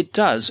 It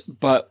does,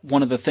 but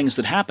one of the things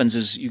that happens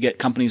is you get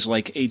companies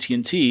like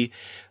AT&T,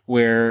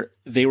 where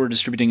they were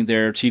distributing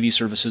their TV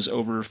services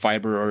over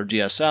fiber or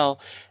DSL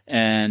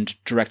and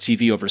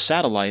DirecTV over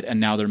satellite, and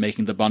now they're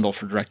making the bundle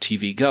for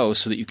DirecTV Go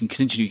so that you can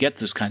continue to get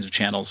those kinds of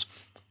channels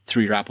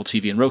through your Apple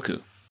TV and Roku.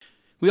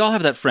 We all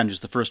have that friend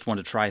who's the first one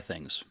to try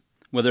things.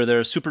 Whether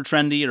they're super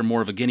trendy or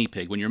more of a guinea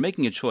pig, when you're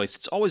making a choice,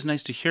 it's always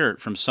nice to hear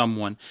it from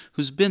someone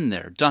who's been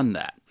there, done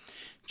that.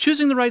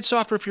 Choosing the right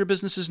software for your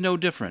business is no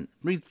different.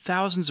 Read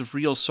thousands of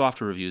real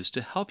software reviews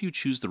to help you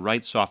choose the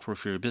right software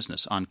for your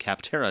business on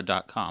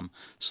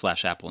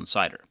Capterra.com/Apple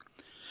Insider.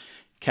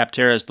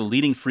 Capterra is the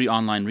leading free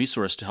online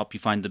resource to help you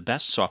find the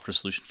best software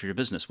solution for your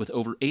business. With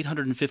over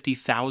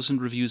 850,000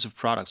 reviews of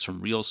products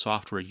from real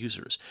software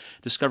users,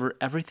 discover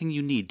everything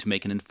you need to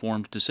make an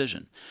informed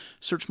decision.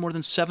 Search more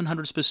than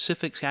 700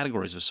 specific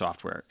categories of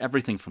software,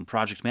 everything from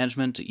project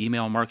management to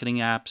email marketing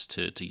apps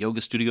to yoga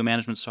studio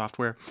management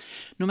software.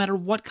 No matter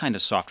what kind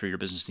of software your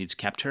business needs,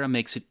 Capterra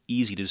makes it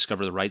easy to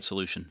discover the right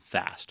solution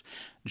fast.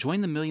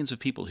 Join the millions of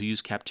people who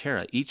use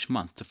Capterra each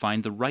month to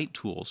find the right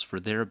tools for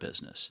their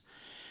business.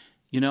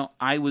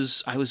 I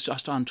was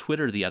just on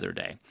Twitter the other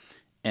day,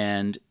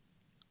 and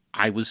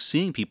I was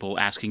seeing people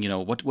asking,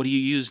 what do you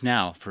use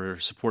now for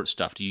support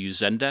stuff? Do you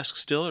use Zendesk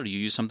still, or do you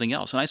use something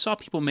else? And I saw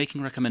people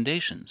making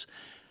recommendations.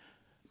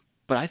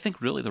 But I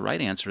think really the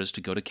right answer is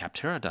to go to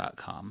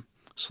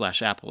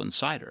Capterra.com/Apple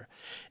Insider.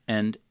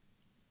 And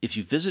If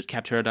you visit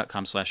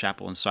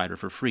Capterra.com/Apple Insider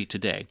for free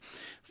today,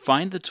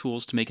 find the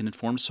tools to make an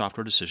informed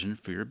software decision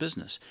for your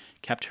business.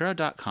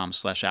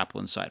 Capterra.com/Apple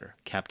Insider.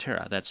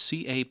 Capterra, that's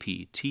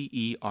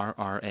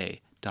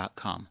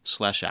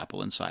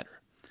CAPTERRA.com/Apple Insider.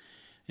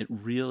 It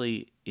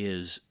really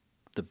is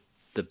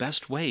the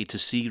best way to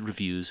see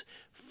reviews,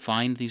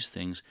 find these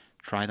things,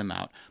 try them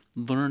out,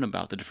 learn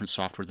about the different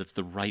software that's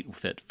the right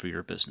fit for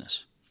your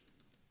business.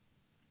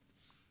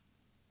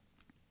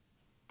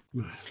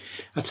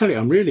 I tell you,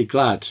 I'm really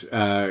glad.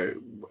 I've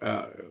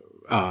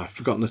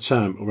forgotten the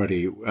term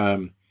already.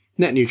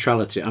 Net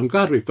neutrality. I'm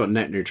glad we've got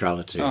net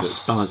neutrality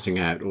that's balancing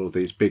out all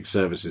these big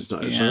services.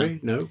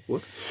 Sorry, no,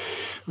 what?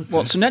 Okay.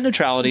 Well, so net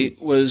neutrality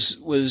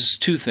was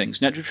two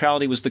things. Net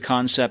neutrality was the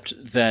concept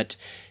that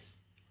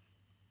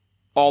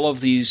all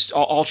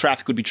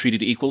traffic would be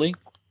treated equally,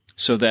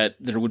 so that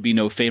there would be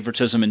no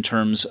favoritism in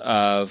terms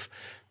of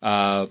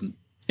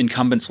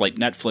incumbents like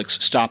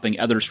Netflix stopping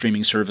other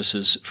streaming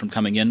services from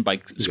coming in by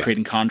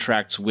creating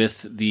contracts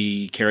with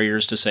the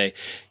carriers to say,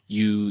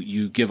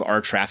 you give our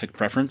traffic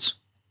preference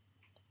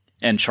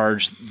and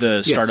charge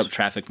the startup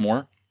traffic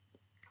more.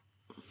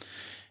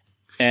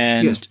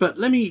 And yes, but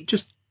let me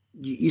just,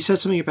 you said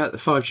something about the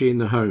 5G in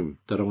the home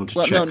that I want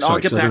to check. No, I'll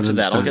get back to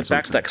that. I'll get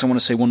back to that because I want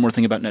to say one more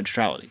thing about net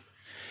neutrality.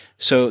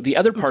 So the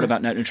other part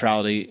about net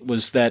neutrality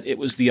was that it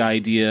was the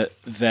idea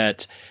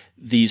that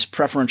these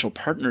preferential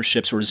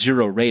partnerships, or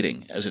zero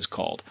rating, as it's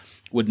called,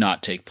 would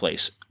not take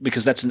place,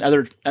 because that's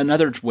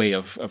another way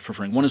of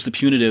preferring. One is the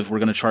punitive. We're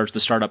going to charge the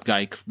startup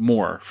guy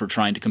more for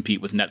trying to compete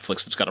with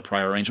Netflix that's got a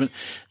prior arrangement.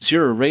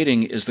 Zero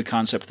rating is the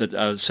concept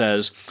that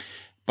says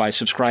by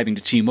subscribing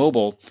to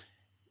T-Mobile,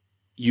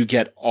 you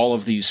get all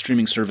of these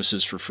streaming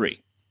services for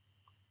free,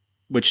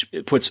 which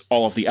puts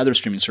all of the other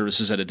streaming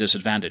services at a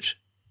disadvantage.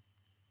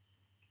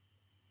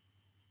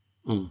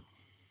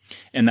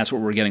 And that's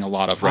what we're getting a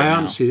lot of right now. I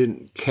honestly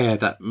didn't care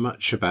that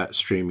much about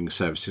streaming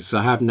services.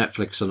 I have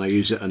Netflix and I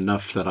use it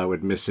enough that I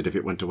would miss it if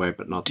it went away,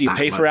 but not that much.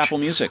 Do you pay for Apple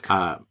Music?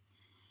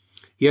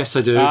 Yes,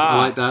 I do. I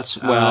like that.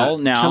 Well,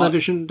 now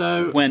television,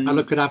 though, when I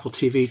look at Apple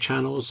TV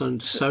channels,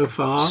 and so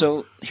far,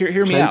 so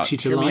hear me out.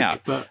 Hear me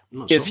out. But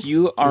if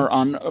you are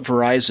on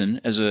Verizon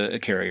as a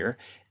carrier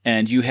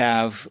and you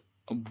have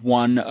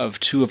one of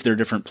two of their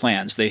different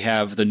plans, they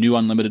have the new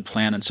unlimited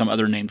plan and some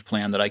other named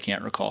plan that I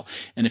can't recall.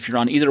 And if you're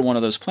on either one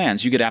of those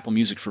plans, you get Apple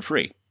Music for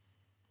free.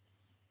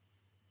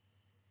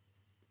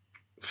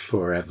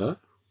 Forever?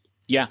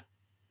 Yeah.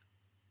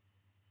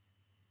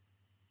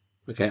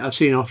 Okay, I've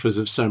seen offers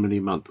of so many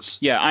months.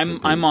 Yeah,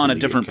 I'm on a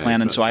different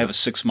plan, and so I have a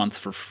 6-month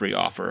for free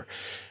offer.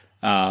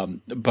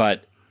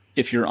 But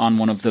if you're on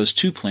one of those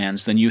two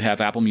plans, then you have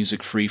Apple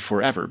Music free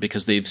forever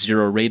because they've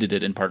zero rated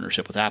it in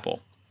partnership with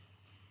Apple.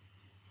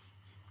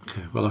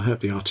 Okay, well, I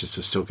hope the artists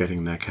are still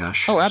getting their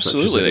cash. Oh,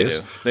 absolutely,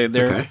 they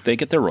do. They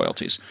get their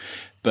royalties,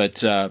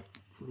 but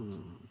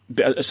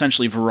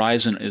essentially,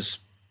 Verizon is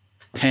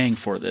paying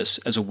for this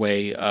as a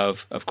way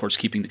of course,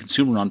 keeping the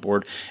consumer on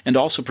board and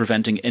also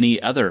preventing any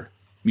other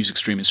music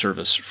streaming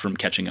service from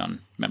catching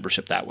on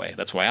membership that way.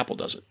 That's why Apple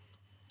does it.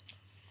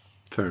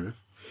 Fair enough.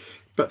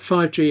 But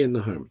 5G in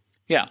the home.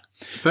 Yeah.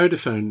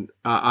 Vodafone,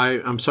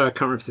 I'm sorry, I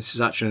can't remember if this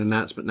is actually an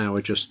announcement now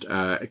or just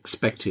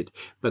expected,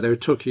 but they were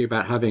talking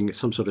about having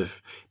some sort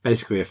of,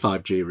 basically a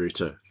 5G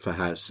router for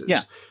houses.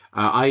 Yeah.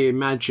 I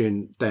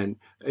imagine then,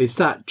 is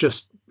that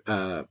just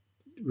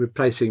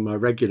replacing my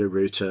regular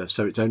router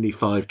so it's only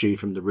 5G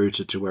from the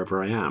router to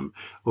wherever I am,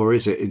 or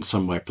is it in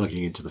some way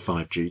plugging into the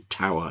 5G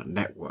tower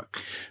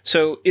network?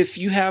 So if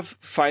you have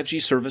 5G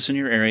service in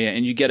your area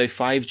and you get a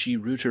 5G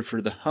router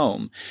for the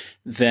home,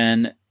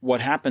 then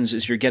what happens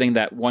is you're getting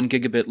that 1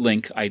 gigabit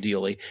link,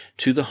 ideally,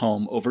 to the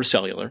home over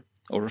cellular,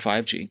 over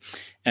 5G,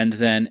 and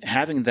then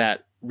having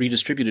that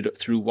redistributed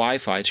through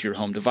Wi-Fi to your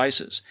home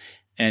devices.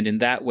 And in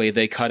that way,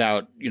 they cut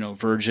out,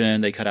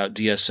 Virgin, they cut out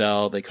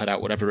DSL, they cut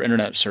out whatever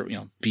internet,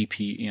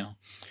 BP,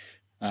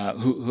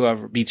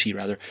 whoever, BT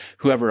rather,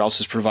 whoever else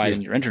is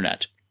providing your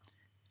internet,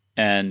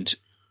 and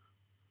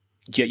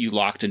get you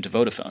locked into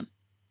Vodafone.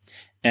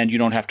 And you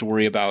don't have to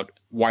worry about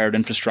wired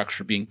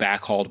infrastructure being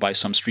backhauled by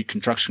some street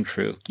construction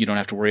crew. You don't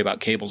have to worry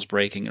about cables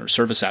breaking or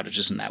service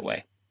outages in that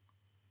way.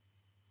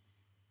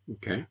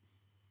 Okay.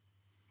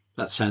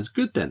 That sounds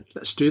good then.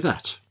 Let's do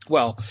that.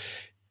 Well,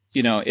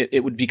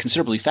 it would be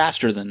considerably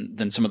faster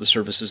than some of the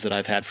services that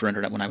I've had for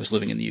internet when I was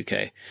living in the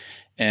UK.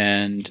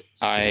 And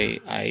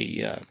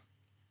I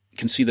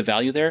can see the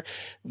value there.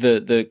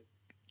 The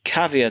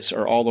caveats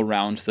are all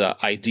around the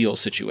ideal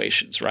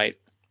situations, right?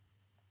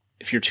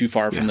 If you're too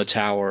far from the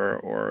tower,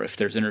 or if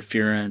there's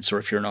interference, or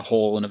if you're in a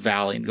hole in a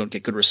valley and you don't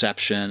get good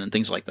reception and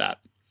things like that.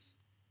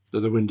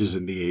 The wind is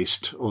in the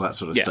east, all that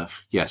sort of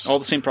stuff. Yes. All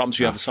the same problems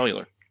you have with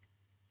cellular.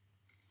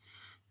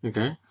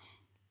 Okay.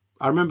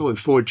 I remember when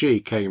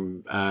 4G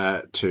came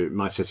to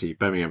my city,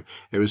 Birmingham,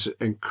 it was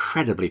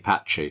incredibly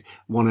patchy.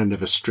 One end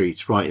of a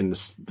street right in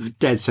the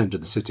dead centre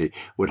of the city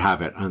would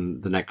have it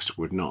and the next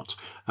would not.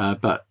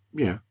 But,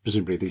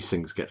 presumably these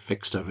things get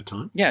fixed over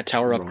time. Yeah,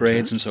 tower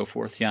upgrades and so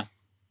forth, yeah.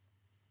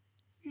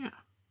 Yeah.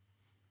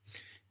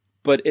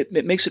 But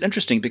it makes it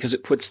interesting because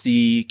it puts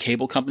the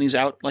cable companies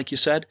out, like you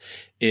said.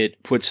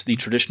 It puts the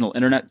traditional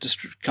internet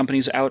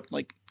companies out,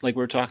 like we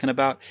were talking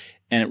about,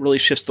 and it really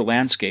shifts the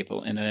landscape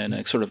in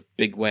a sort of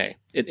big way.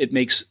 It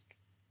makes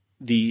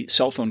the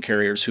cell phone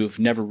carriers who have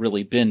never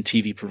really been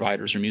TV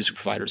providers or music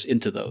providers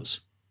into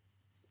those.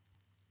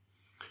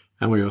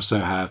 And we also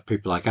have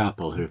people like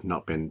Apple who have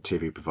not been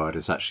TV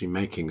providers actually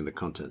making the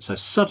content. So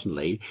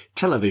suddenly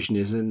television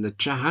is in the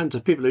hands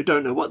of people who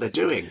don't know what they're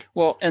doing.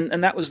 Well, and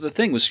that was the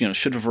thing was,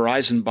 should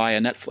Verizon buy a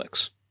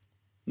Netflix,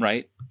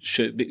 right?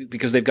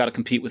 Because they've got to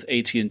compete with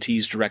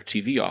AT&T's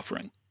DirecTV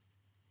offering.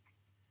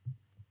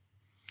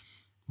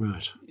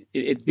 Right.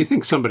 You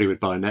think somebody would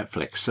buy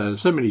Netflix?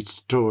 So many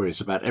stories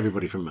about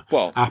everybody from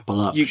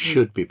Apple up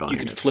should be buying it.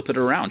 You could flip it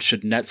around.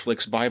 Should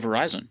Netflix buy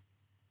Verizon?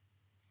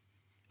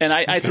 And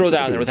I throw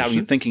that out there without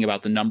even thinking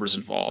about the numbers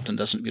involved, and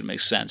doesn't make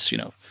sense,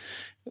 the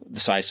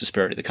size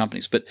disparity of the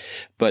companies. But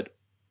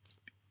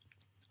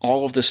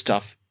all of this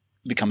stuff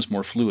becomes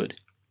more fluid,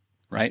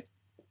 right?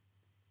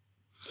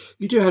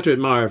 You do have to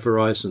admire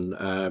Verizon,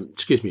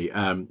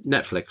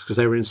 Netflix, because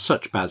they were in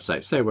such bad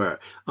states. They were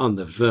on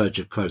the verge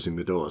of closing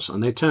the doors,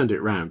 and they turned it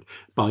around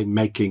by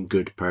making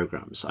good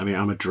programs. I mean,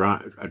 I'm a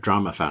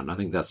drama fan. I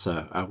think that's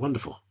a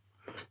wonderful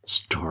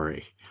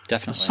story.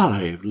 Definitely. A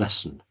solid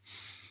lesson.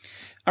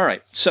 All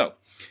right, so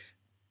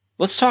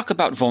let's talk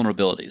about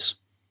vulnerabilities.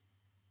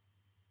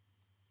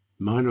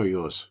 Mine or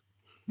yours?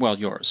 Well,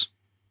 yours.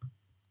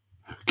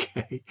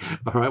 Okay.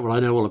 All right. Well, I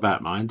know all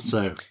about mine.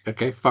 So,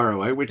 okay, far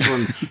away. Which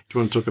one do you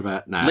want to talk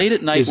about now? Late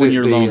at night when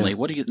you're lonely.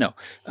 What do you know?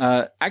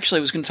 Actually,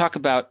 I was going to talk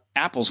about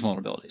Apple's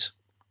vulnerabilities.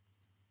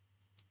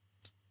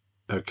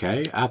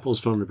 Okay, Apple's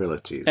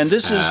vulnerabilities. And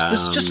this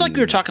is just like we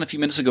were talking a few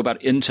minutes ago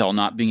about Intel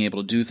not being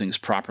able to do things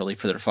properly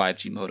for their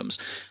 5G modems.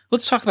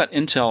 Let's talk about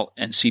Intel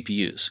and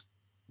CPUs.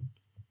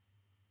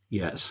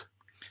 Yes.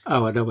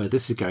 Oh, I know where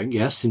this is going.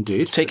 Yes,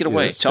 indeed. Take it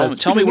away.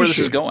 Tell me where this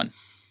is going.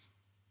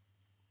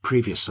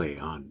 Previously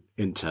on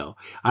Intel,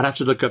 I'd have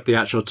to look up the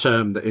actual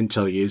term that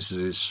Intel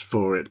uses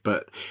for it,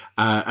 but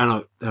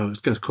I was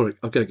going to call it.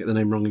 I'm going to get the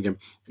name wrong again.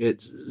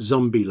 It's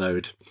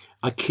Zombieload.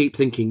 I keep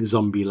thinking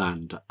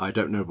Zombieland. I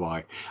don't know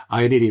why.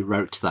 I nearly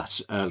wrote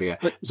that earlier.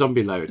 But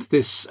Zombieload,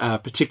 this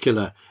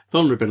particular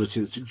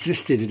vulnerability that's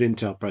existed in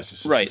Intel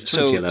processors. Right.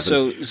 So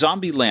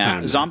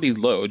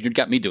Zombieload, you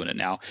got me doing it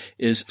now,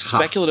 is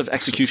speculative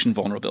execution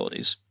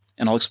vulnerabilities.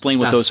 And I'll explain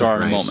what those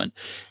are in a moment.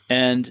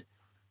 And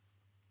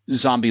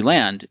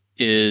Zombieland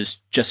is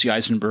Jesse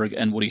Eisenberg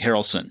and Woody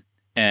Harrelson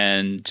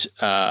and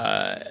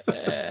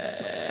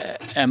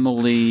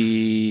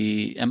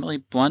Emily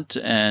Blunt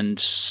and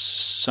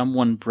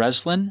someone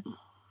Breslin.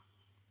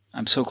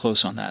 I'm so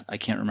close on that. I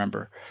can't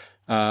remember.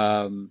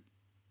 But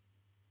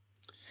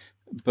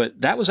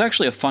that was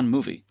actually a fun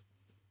movie.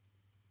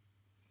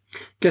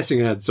 Guessing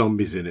it had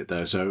zombies in it,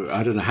 though, so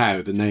I don't know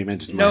how the name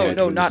entered my head.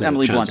 No, not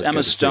Emily Blunt.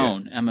 Emma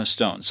Stone. Emma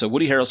Stone. So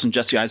Woody Harrelson,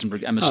 Jesse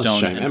Eisenberg, Emma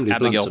Stone, and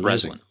Abigail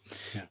Breslin.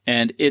 Yeah.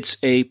 And it's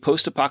a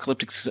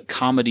post-apocalyptic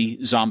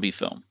comedy zombie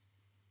film.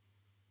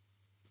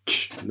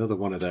 Another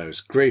one of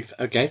those. Grief.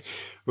 Okay.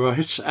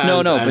 Right.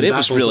 But it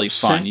was really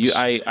fun.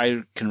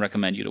 I can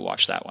recommend you to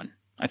watch that one.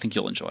 I think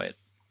you'll enjoy it.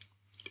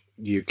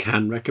 You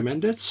can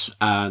recommend it,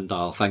 and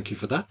I'll thank you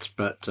for that,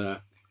 but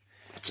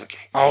it's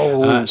okay.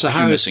 So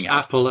how is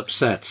Apple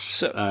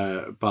upset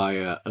by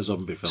a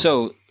zombie film?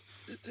 So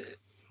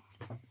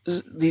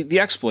the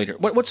exploiter,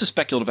 what's a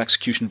speculative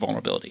execution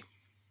vulnerability?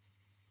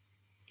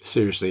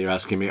 Seriously, you're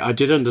asking me. I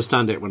did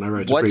understand it when I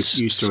wrote a brief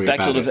news story about it.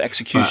 Speculative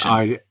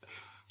execution?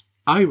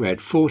 I read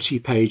 40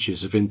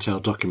 pages of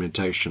Intel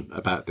documentation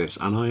about this,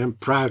 and I am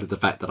proud of the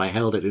fact that I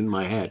held it in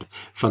my head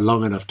for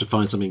long enough to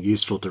find something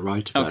useful to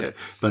write about it.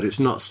 But it's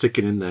not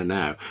sticking in there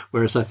now.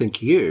 Whereas I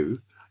think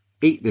you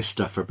eat this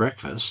stuff for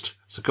breakfast.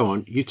 So go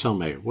on, you tell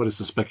me, what is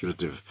the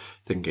speculative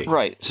thinking?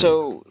 Right.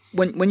 So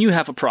when you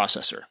have a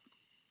processor,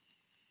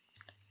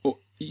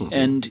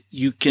 and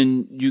you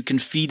can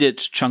feed it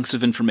chunks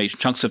of information,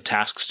 chunks of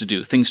tasks to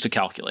do, things to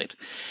calculate,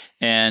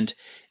 and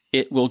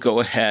it will go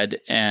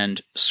ahead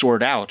and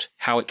sort out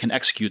how it can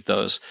execute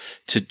those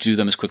to do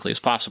them as quickly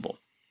as possible.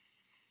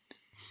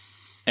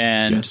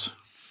 And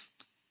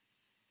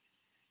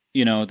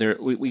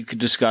we could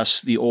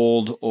discuss the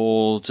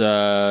old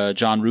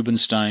John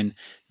Rubinstein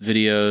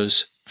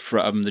videos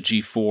from the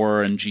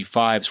G4 and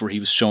G5s where he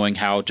was showing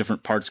how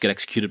different parts get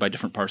executed by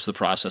different parts of the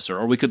processor.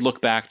 Or we could look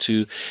back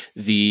to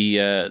the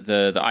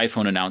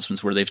iPhone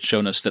announcements where they've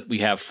shown us that we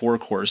have 4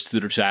 cores, 2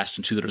 that are fast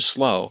and 2 that are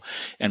slow,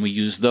 and we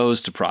use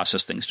those to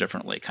process things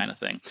differently, kind of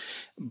thing.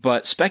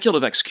 But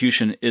speculative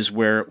execution is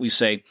where we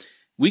say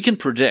we can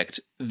predict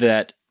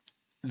that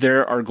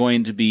there are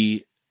going to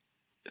be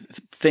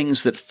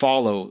things that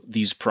follow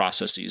these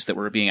processes that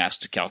we're being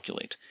asked to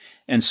calculate.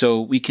 And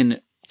so we can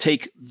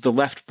take the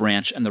left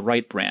branch and the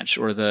right branch,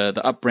 or the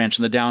up branch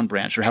and the down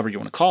branch, or however you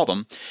want to call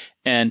them,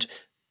 and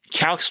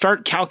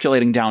start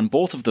calculating down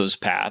both of those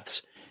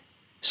paths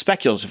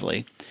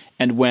speculatively.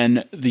 And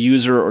when the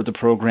user or the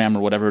program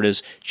or whatever it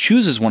is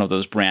chooses one of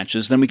those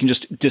branches, then we can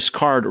just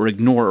discard or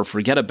ignore or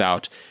forget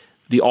about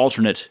the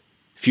alternate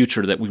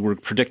future that we were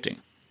predicting.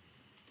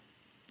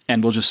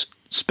 and we'll just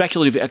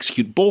speculatively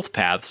execute both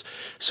paths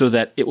so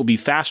that it will be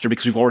faster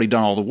because we've already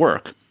done all the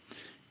work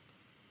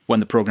when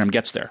the program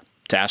gets there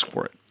to ask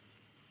for it.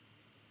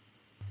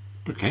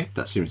 Okay,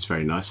 that seems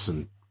very nice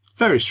and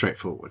very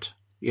straightforward.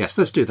 Yes,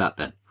 let's do that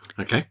then.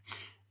 Okay.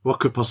 What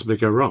could possibly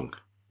go wrong?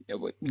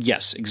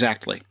 Yes,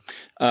 exactly.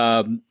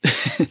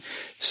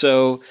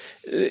 So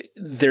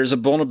there's a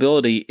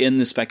vulnerability in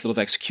the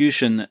speculative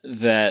execution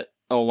that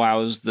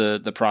allows the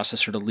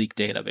processor to leak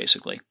data,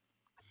 basically.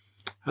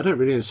 I don't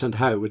really understand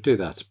how it would do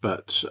that,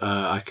 but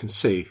I can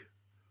see.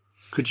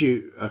 Could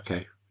you,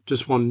 okay,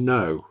 does one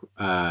know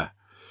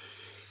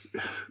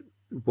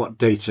what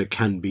data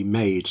can be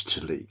made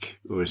to leak?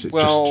 Or is it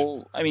just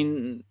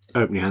open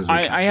your hands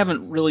and I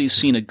haven't really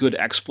seen a good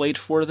exploit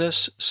for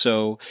this,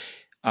 so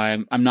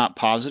I'm not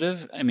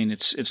positive. I mean,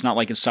 it's not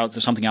like there's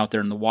something out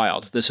there in the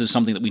wild. This is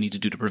something that we need to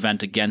do to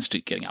prevent against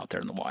it getting out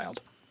there in the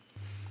wild.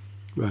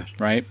 Right.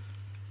 Right?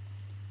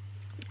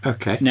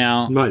 Okay.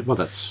 Now, right, well,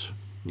 that's...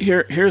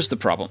 Here's the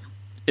problem,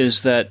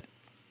 is that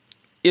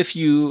if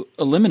you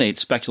eliminate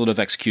speculative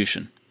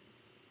execution,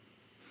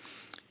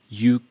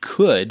 you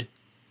could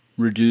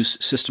reduce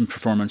system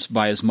performance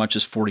by as much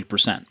as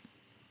 40%.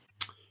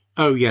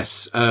 Oh,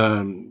 yes.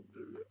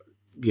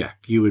 Yeah,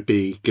 you would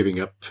be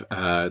giving up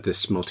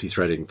this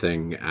multi-threading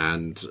thing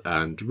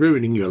and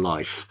ruining your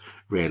life,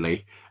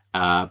 really.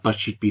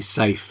 But you'd be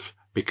safe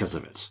because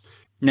of it.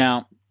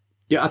 Now...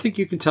 Yeah, I think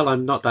you can tell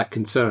I'm not that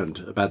concerned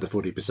about the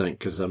 40%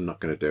 because I'm not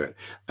going to do it.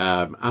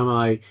 Am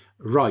I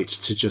right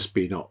to just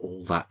be not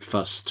all that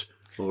fussed?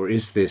 Or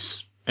is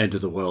this end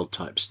of the world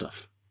type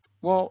stuff?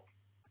 Well,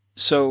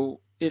 so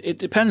it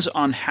depends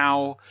on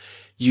how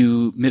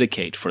you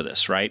mitigate for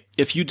this, right?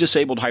 If you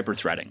disabled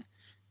hyperthreading,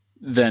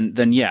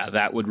 then yeah,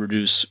 that would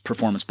reduce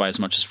performance by as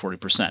much as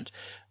 40%.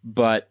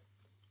 But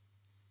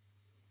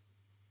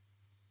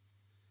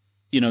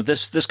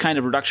this kind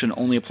of reduction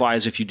only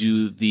applies if you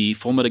do the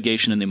full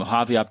mitigation in the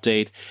Mojave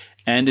update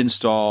and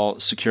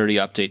install security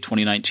update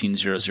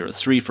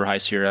 2019-003 for High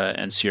Sierra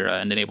and Sierra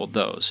and enabled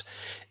those.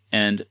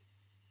 And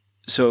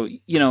so,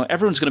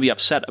 everyone's going to be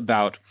upset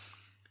about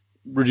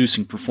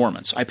reducing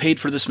performance. I paid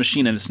for this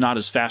machine and it's not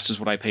as fast as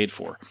what I paid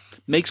for.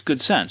 Makes good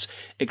sense,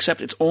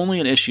 except it's only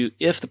an issue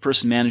if the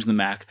person managing the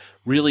Mac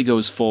really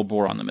goes full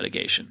bore on the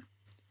mitigation.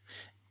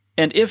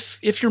 And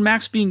if your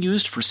Mac's being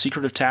used for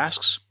secretive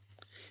tasks,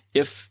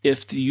 if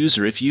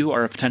you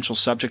are a potential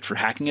subject for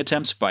hacking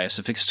attempts by a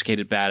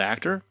sophisticated bad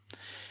actor,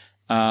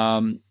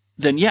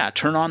 then yeah,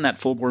 turn on that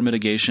full bore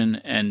mitigation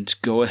and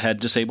go ahead,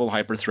 disable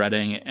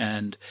hyperthreading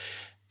and,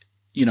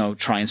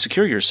 try and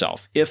secure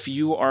yourself. If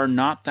you are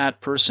not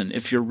that person,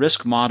 if your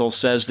risk model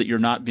says that you're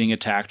not being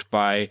attacked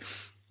by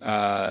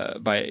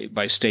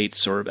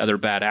states or other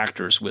bad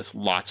actors with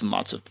lots and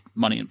lots of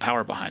money and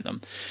power behind them,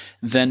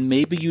 then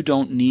maybe you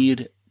don't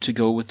need to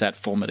go with that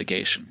full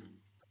mitigation.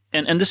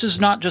 And this is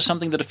not just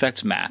something that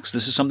affects Macs.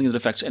 This is something that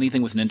affects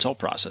anything with an Intel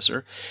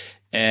processor.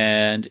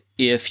 And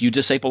if you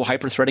disable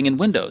hyperthreading in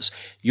Windows,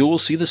 you will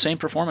see the same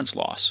performance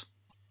loss.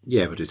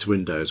 Yeah, but it's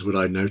Windows. Would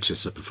I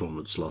notice a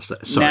performance loss?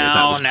 Sorry,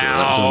 that was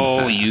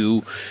unfair.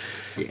 You...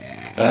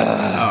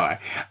 Yeah.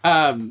 All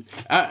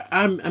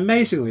right.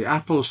 Amazingly,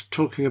 Apple's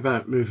talking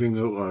about moving,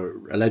 or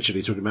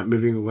allegedly talking about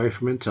moving away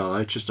from Intel.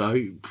 I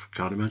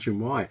can't imagine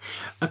why.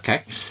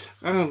 Okay.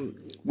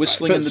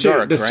 Whistling in the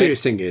dark, the right?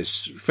 serious thing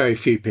is, very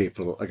few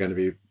people are going to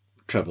be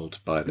troubled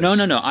by this.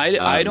 No.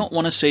 I don't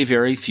want to say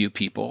very few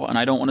people, and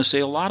I don't want to say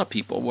a lot of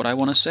people. What I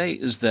want to say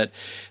is that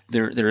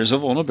there is a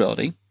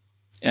vulnerability,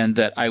 and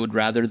that I would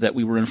rather that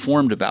we were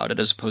informed about it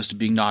as opposed to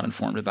being not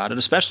informed about it,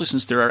 especially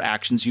since there are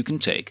actions you can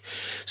take.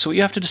 So what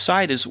you have to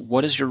decide is,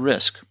 what is your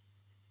risk?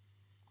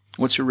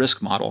 What's your risk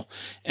model?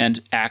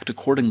 And act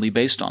accordingly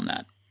based on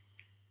that.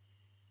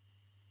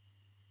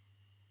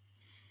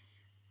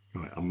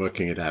 Right, I'm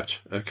working it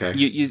out. Okay.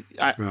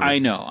 Right. Right.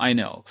 I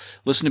know.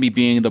 Listen to me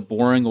being the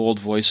boring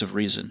old voice of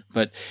reason,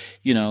 but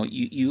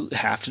you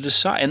have to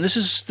decide. And this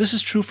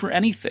is true for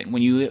anything.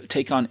 When you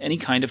take on any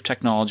kind of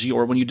technology,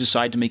 or when you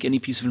decide to make any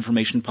piece of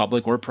information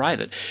public or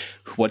private,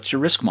 what's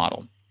your risk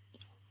model?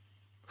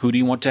 Who do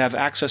you want to have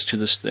access to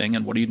this thing,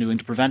 and what are you doing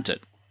to prevent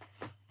it?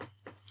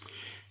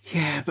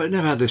 Yeah, but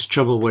never had this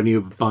trouble when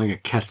you were buying a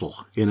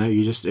kettle.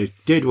 It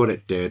did what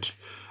it did.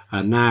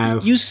 And now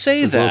you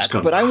say that,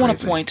 but I want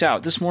crazy. to point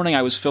out, this morning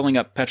I was filling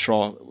up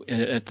petrol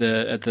at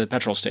the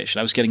petrol station.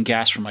 I was getting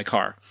gas from my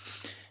car.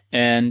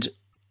 And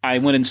I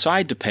went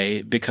inside to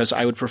pay because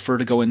I would prefer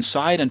to go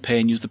inside and pay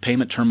and use the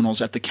payment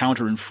terminals at the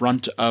counter in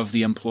front of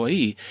the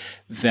employee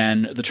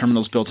than the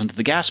terminals built into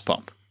the gas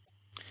pump.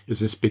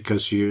 Is this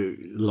because you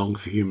long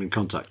for human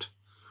contact?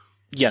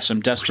 Yes,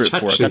 I'm desperate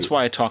for it. That's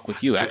why I talk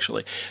with you,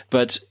 actually.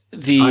 But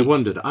I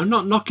wondered. I'm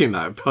not knocking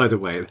that, by the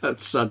way. I'm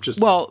just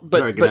throwing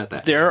it out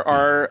there. There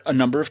are a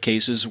number of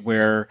cases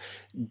where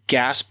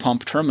gas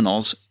pump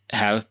terminals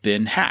have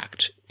been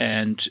hacked,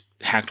 and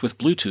hacked with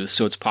Bluetooth.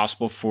 So it's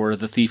possible for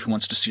the thief who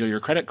wants to steal your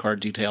credit card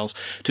details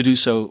to do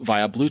so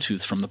via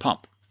Bluetooth from the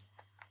pump.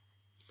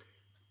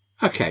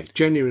 Okay,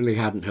 genuinely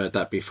hadn't heard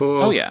that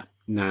before. Oh yeah,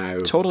 now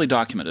totally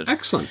documented.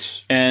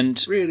 Excellent,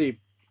 and really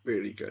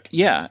really good.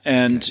 Yeah,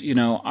 and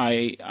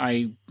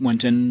I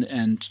went in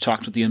and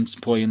talked with the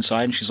employee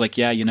inside, and she's like,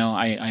 "Yeah,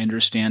 I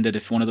understand it.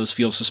 If one of those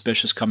feels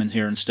suspicious, come in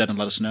here instead and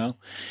let us know."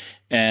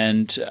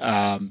 And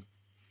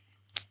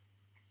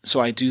so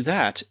I do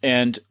that.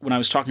 And when I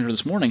was talking to her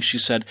this morning, she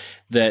said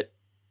that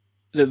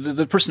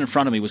the person in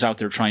front of me was out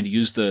there trying to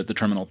use the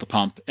terminal at the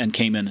pump and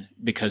came in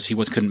because he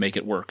couldn't make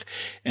it work.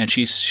 And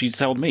she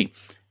told me,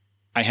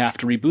 I have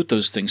to reboot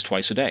those things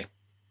twice a day.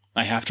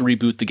 I have to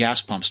reboot the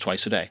gas pumps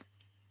twice a day.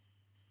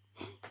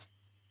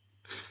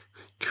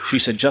 She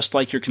said, just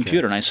like your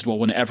computer. And I said, well,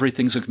 when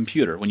everything's a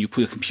computer, when you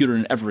put a computer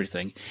in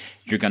everything,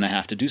 you're going to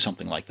have to do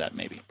something like that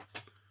maybe.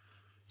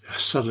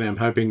 Suddenly I'm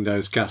hoping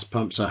those gas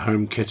pumps are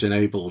HomeKit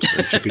enabled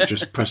and you could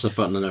just press a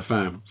button on a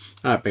phone.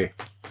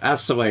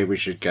 That's the way we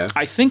should go.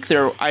 I think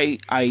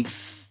I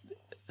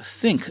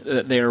think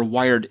that they are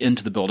wired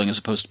into the building as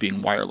opposed to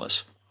being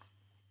wireless.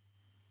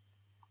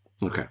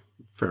 Okay,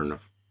 fair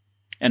enough.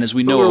 And as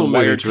we know, a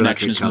wired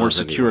connection is more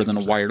secure than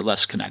a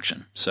wireless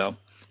connection. So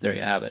there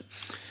you have it.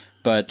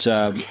 But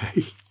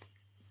okay.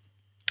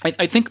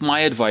 I think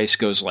my advice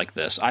goes like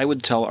this. I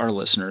would tell our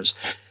listeners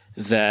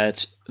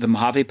that the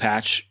Mojave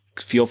patch,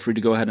 feel free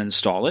to go ahead and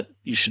install it.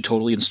 You should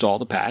totally install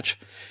the patch.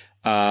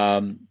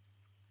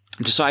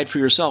 Decide for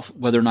yourself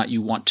whether or not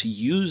you want to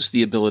use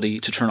the ability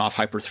to turn off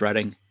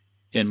hyperthreading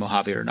in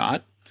Mojave or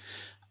not.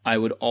 I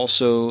would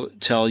also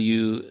tell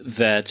you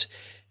that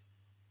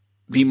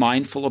be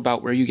mindful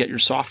about where you get your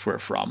software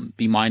from.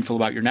 Be mindful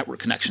about your network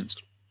connections.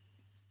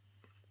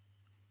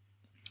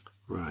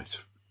 Right.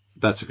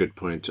 That's a good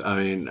point.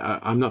 I mean,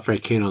 I'm not very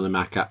keen on the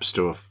Mac App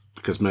Store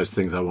because most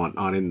things I want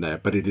aren't in there,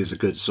 but it is a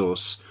good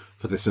source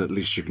for this, and at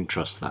least you can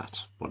trust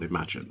that, one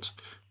imagines.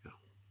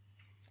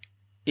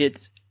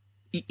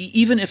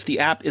 Even if the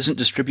app isn't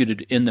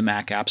distributed in the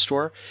Mac App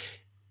Store,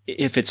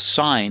 if it's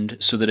signed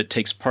so that it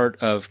takes part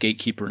of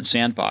Gatekeeper and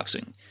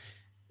sandboxing,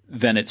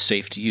 then it's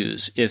safe to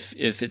use. If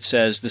it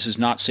says this is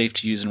not safe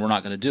to use and we're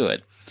not going to do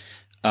it,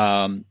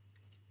 the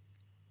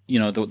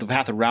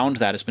path around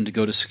that has been to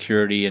go to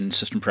security and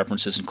system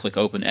preferences and click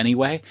open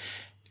anyway.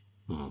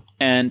 Mm-hmm.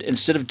 And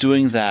instead of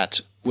doing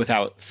that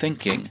without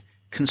thinking,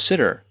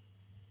 consider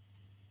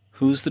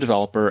who's the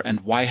developer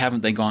and why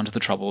haven't they gone to the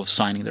trouble of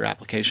signing their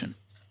application?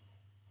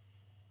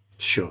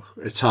 Sure.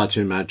 It's hard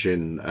to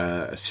imagine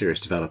a serious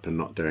developer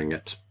not doing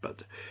it,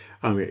 but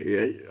I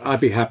mean,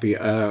 I'd be happy.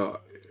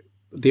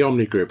 The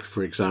Omni Group,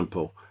 for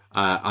example,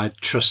 I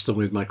trust them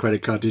with my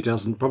credit card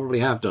details and probably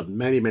have done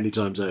many, many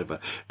times over.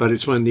 But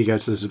it's when you go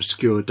to those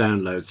obscure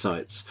download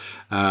sites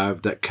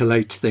that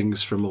collate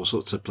things from all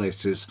sorts of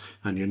places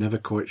and you're never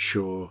quite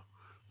sure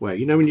where.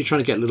 When you're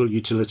trying to get little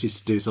utilities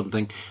to do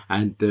something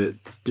and the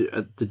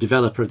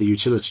developer of the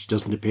utility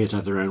doesn't appear to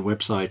have their own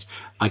website,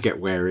 I get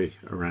wary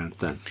around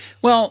then.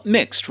 Well,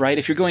 mixed, right?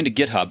 If you're going to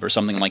GitHub or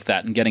something like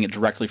that and getting it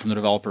directly from the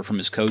developer from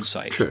his code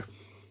site. True.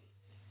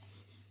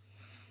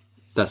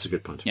 That's a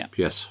good point. Yeah.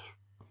 Yes.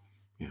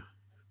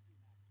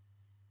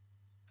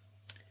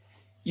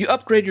 You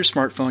upgrade your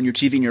smartphone, your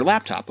TV, and your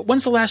laptop, but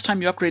when's the last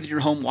time you upgraded your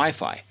home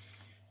Wi-Fi?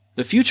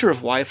 The future of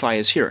Wi-Fi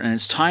is here, and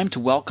it's time to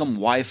welcome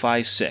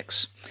Wi-Fi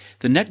 6.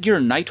 The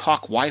Netgear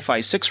Nighthawk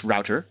Wi-Fi 6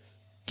 router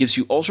gives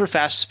you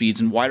ultra-fast speeds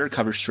and wider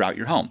coverage throughout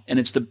your home, and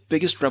it's the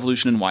biggest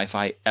revolution in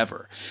Wi-Fi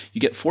ever. You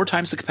get 4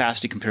 times the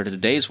capacity compared to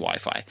today's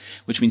Wi-Fi,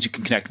 which means you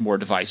can connect more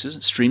devices,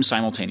 stream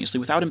simultaneously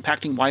without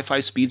impacting Wi-Fi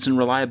speeds and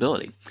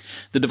reliability.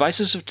 The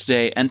devices of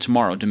today and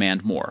tomorrow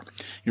demand more.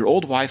 Your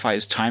old Wi-Fi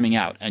is timing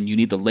out, and you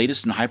need the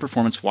latest and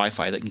high-performance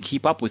Wi-Fi that can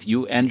keep up with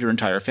you and your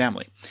entire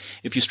family.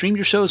 If you stream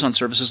your shows on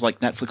services like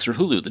Netflix or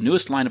Hulu, the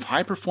newest line of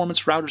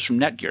high-performance routers from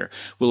Netgear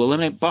will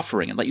eliminate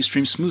buffering and let you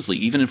stream smoothly,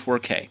 even in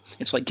 4K.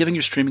 It's like giving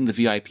your streaming the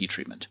VIP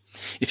treatment.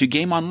 If you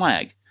game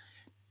online,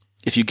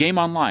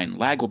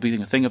 lag will be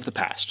a thing of the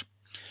past.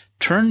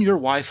 Turn your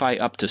Wi-Fi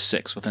up to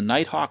 6 with a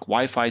Nighthawk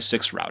Wi-Fi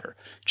 6 router.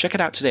 Check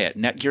it out today at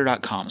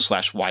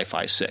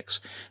netgear.com/Wi-Fi 6.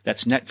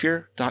 That's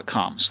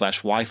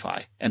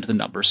netgear.com/Wi-Fi and the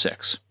number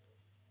 6.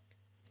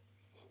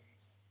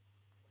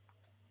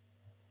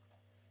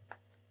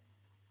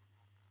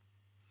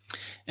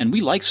 And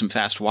we like some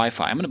fast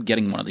Wi-Fi. I'm going to be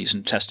getting one of these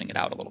and testing it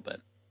out a little bit.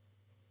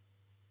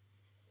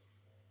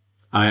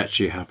 I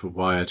actually have a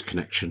wired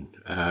connection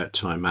to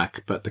my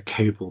Mac, but the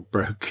cable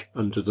broke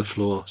under the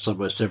floor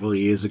somewhere several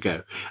years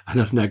ago, and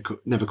I've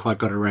never quite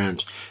got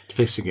around to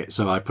fixing it.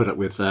 So I put up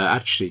with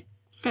actually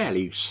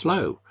fairly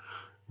slow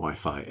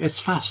Wi-Fi. It's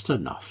fast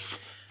enough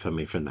for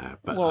me for now.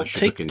 But well,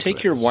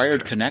 take your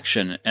wired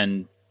connection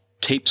and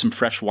tape some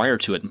fresh wire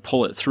to it and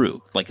pull it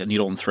through like a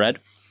needle and thread,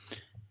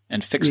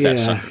 and fix that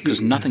stuff, because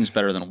nothing's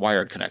better than a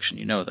wired connection.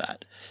 You know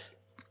that.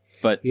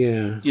 But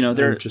yeah,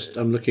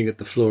 I'm looking at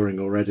the flooring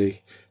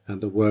already. And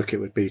the work it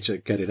would be to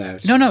get it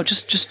out. No,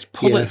 just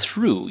pull it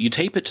through. You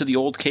tape it to the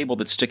old cable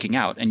that's sticking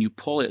out, and you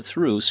pull it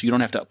through so you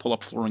don't have to pull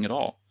up flooring at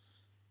all.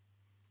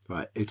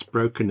 Right, it's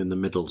broken in the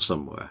middle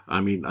somewhere.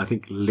 I mean, I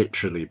think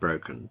literally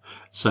broken.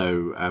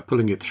 So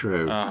pulling it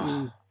through,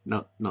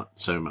 not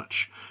so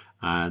much.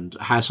 And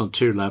house on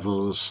 2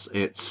 levels,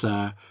 it's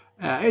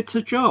It's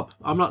a job.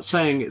 I'm not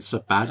saying it's a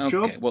bad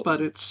job, well,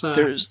 but it's...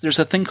 There's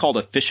a thing called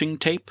a fishing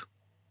tape,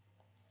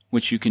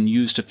 which you can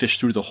use to fish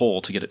through the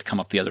hole to get it to come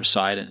up the other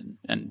side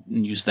and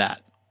use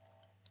that.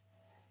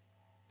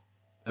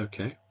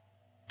 Okay.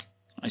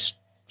 I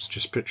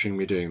just picturing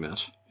me doing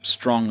that.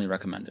 Strongly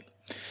recommend it.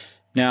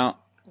 Now,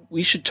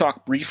 we should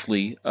talk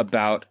briefly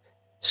about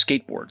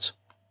skateboards.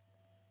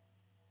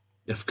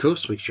 Of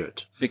course we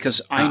should.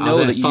 Because I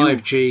know that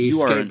 5G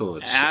you are an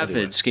skateboards,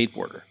 avid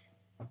skateboarder.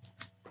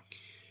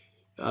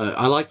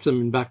 I liked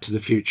them in Back to the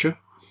Future.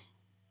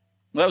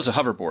 Well, that was a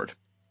hoverboard.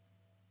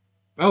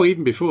 Oh,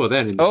 even before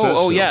then. In the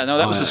first film. Yeah. No,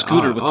 that was a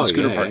scooter with the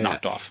scooter part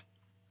knocked off.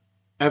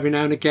 Every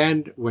now and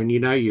again, when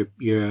you're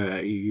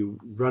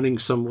running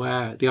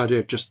somewhere, the idea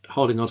of just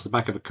holding onto the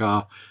back of a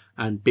car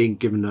and being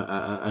given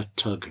a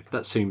tug,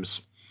 that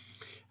seems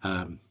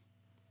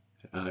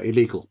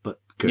illegal, but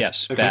good.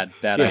 Yes, okay.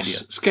 bad yes,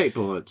 idea.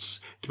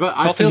 Skateboards. But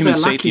I Health feel and they're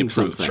human safety lacking improves,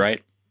 something.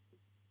 right?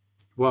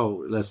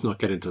 Well, let's not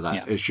get into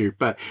that issue.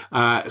 But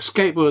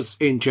skateboards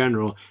in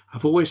general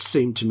have always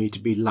seemed to me to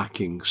be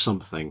lacking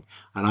something.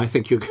 And I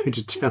think you're going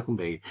to tell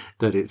me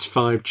that it's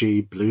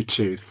 5G,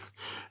 Bluetooth,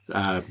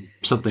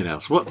 something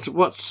else. What's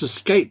the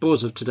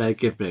skateboards of today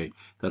give me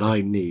that I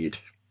need?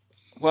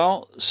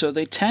 Well, so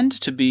they tend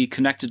to be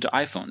connected to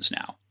iPhones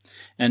now.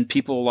 And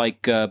people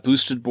like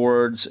Boosted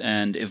Boards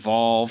and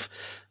Evolve.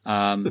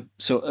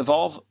 So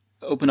Evolve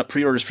opened up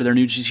pre-orders for their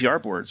new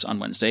GTR boards on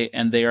Wednesday,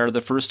 and they are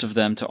the first of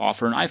them to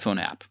offer an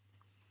iPhone app.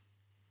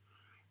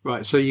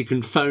 Right, so you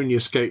can phone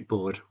your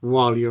skateboard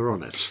while you're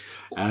on it.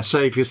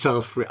 Save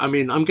yourself... I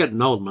mean, I'm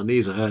getting old, my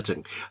knees are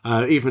hurting.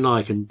 Even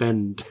I can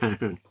bend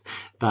down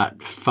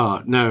that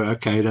far. No,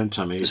 okay, don't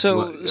tell me.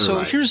 So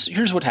right.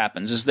 here's what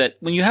happens, is that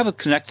when you have a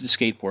connected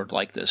skateboard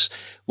like this,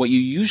 what you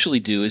usually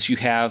do is you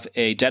have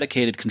a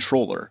dedicated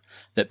controller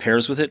that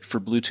pairs with it for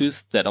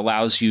Bluetooth that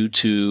allows you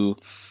to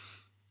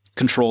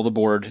control the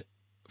board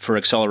for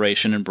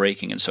acceleration and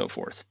braking and so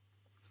forth.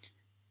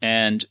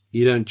 And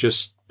you don't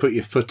just put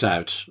your foot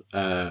out,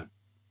 for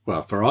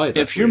either.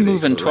 If you're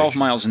moving 12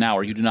 miles an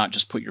hour, you do not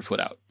just put your foot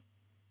out.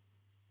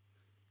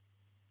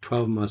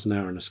 12 miles an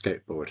hour on a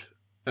skateboard.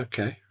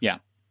 Okay. Yeah.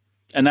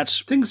 And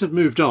that's... Things have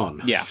moved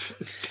on. Yeah.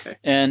 Okay.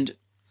 And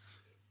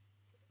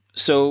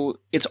so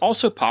it's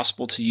also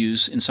possible to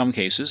use, in some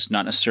cases,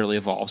 not necessarily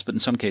Evolves, but in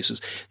some cases,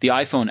 the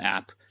iPhone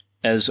app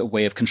as a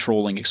way of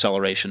controlling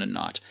acceleration and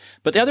not.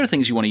 But the other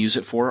things you want to use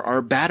it for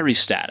are battery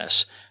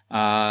status,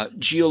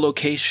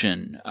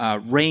 geolocation,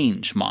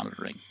 range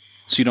monitoring,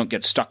 so you don't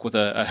get stuck with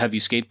a heavy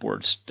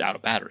skateboard out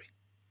of battery.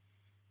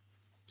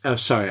 Oh,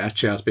 sorry.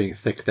 Actually, I was being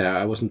thick there.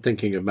 I wasn't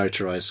thinking of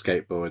motorized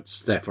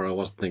skateboards. Therefore, I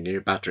wasn't thinking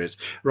of batteries.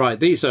 Right.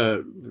 These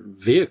are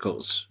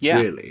vehicles,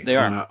 really. They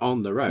are.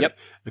 On the road. Yep.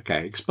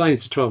 Okay.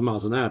 Explains the 12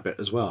 miles an hour bit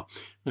as well.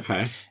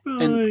 Okay.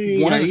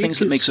 And one of the things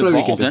that makes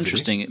Evolve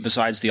interesting,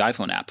 besides the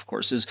iPhone app, of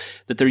course, is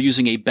that they're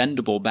using a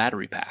bendable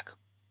battery pack.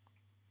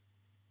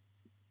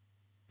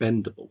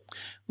 Bendable?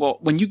 Well,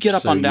 when you get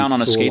up and down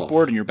on a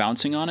skateboard and you're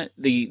bouncing on it,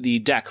 the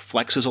deck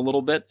flexes a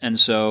little bit, and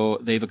so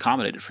they've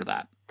accommodated for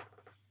that.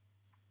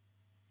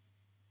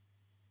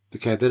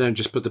 Okay, they don't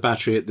just put the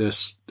battery at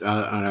this,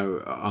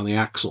 on the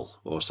axle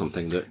or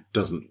something that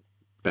doesn't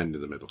bend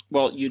in the middle.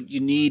 Well, you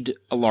need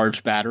a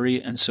large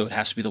battery, and so it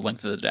has to be the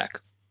length of the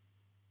deck.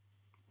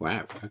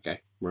 Wow.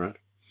 Okay. Right.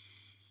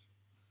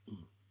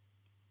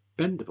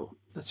 Bendable.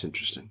 That's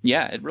interesting.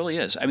 Yeah, it really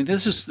is. I mean,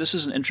 this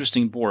is an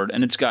interesting board,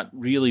 and it's got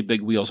really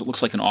big wheels. It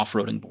looks like an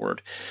off-roading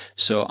board.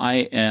 So I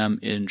am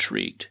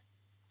intrigued.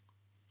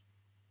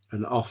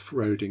 An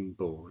off-roading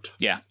board.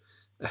 Yeah.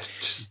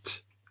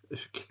 Just...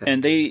 Okay.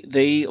 And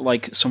they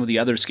like some of the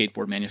other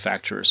skateboard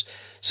manufacturers.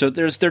 So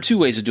there are two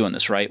ways of doing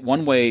this, right?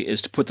 One way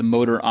is to put the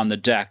motor on the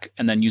deck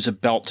and then use a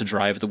belt to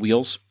drive the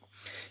wheels.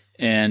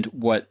 And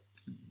what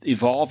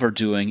Evolve are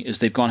doing is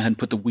they've gone ahead and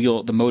put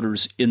the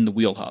motors in the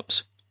wheel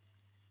hubs,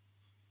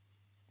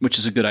 which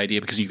is a good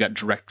idea because you've got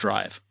direct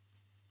drive.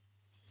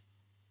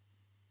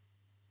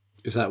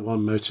 Is that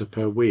one motor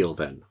per wheel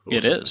then?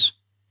 It is.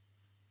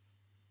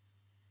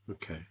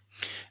 Okay.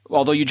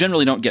 Although you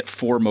generally don't get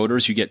four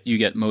motors, you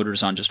get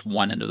motors on just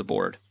one end of the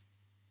board.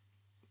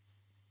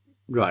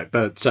 Right,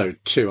 but so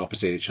two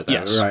opposite each other.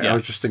 Yes, right. yeah, I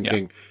was just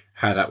thinking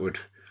how that would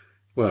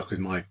work with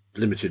my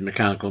limited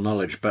mechanical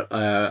knowledge. But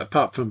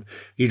apart from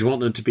you'd want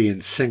them to be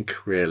in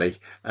sync, really,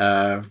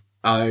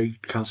 I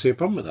can't see a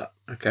problem with that.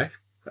 Okay,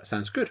 that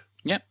sounds good.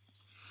 Yep.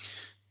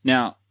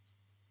 Now,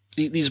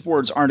 these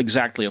boards aren't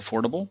exactly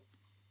affordable.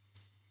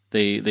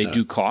 They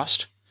do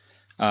cost.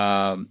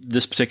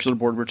 This particular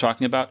board we're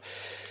talking about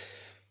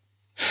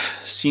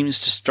seems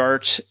to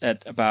start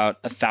at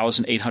about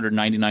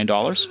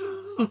 $1,899.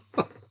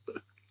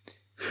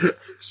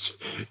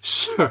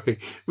 Sorry,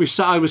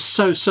 I was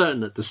so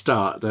certain at the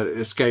start that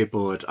a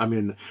skateboard. I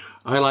mean,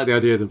 I like the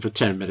idea of them for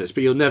 10 minutes,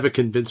 but you'll never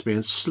convince me.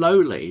 And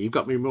slowly, you've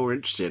got me more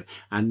interested.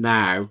 And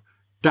now,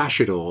 dash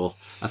it all,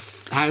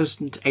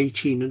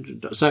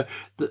 $1,800. So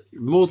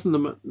more than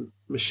the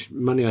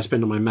money I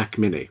spend on my Mac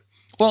Mini.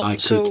 Well, I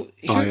could so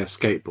buy a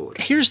skateboard.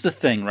 Here's the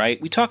thing,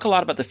 right? We talk a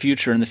lot about the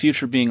future, and the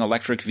future being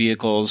electric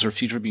vehicles or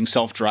future being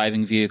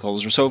self-driving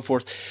vehicles or so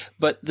forth.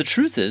 But the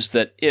truth is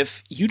that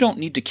if you don't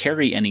need to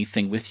carry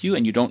anything with you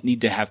and you don't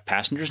need to have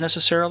passengers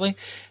necessarily,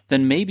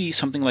 then maybe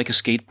something like a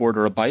skateboard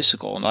or a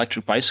bicycle, an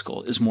electric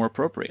bicycle, is more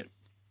appropriate.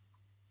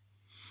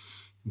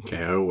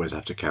 Okay, I always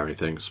have to carry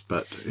things,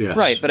 but yes.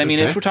 Right, but I mean,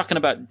 okay. if we're talking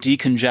about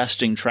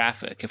decongesting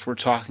traffic, if we're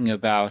talking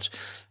about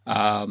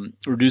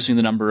reducing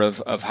the number of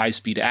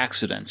high-speed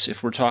accidents,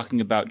 if we're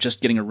talking about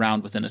just getting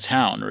around within a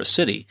town or a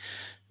city,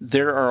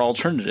 there are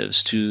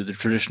alternatives to the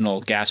traditional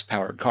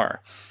gas-powered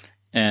car.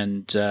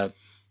 And,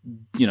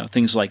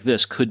 things like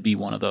this could be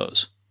one of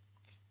those.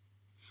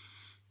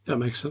 That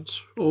makes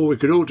sense. Or we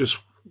could all just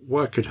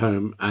work at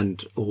home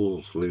and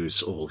all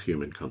lose all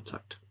human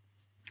contact.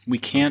 We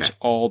can't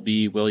all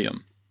be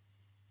William.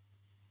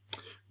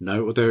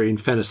 No, although in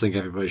fairness, I think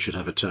everybody should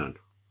have a turn.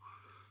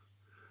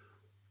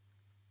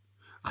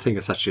 I think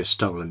it's actually a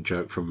stolen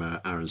joke from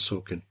Aaron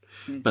Sorkin.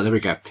 But there we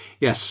go.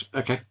 Yes,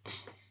 okay.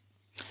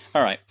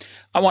 All right.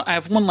 I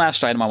have one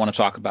last item I want to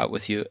talk about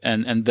with you,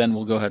 and then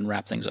we'll go ahead and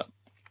wrap things up.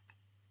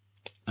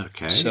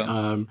 Okay.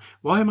 So,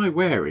 why am I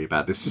wary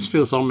about this? This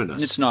feels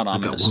ominous. It's not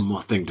ominous. I've got one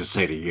more thing to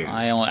say to you.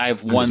 I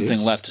have one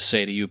thing left to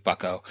say to you,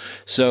 bucko.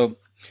 So,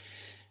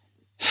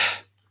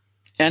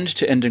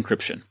 end-to-end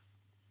encryption.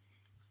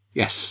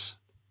 Yes.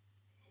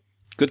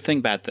 Good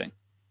thing, bad thing?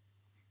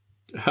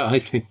 I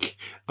think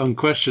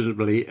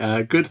unquestionably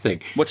a good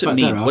thing. What's it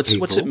mean?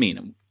 What's it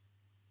mean?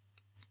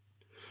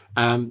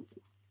 From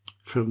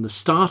the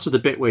start of the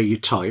bit where you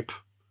type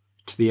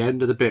to the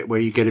end of the bit where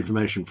you get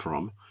information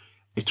from,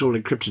 it's all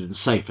encrypted and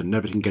safe and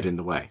nobody can get in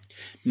the way.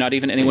 Not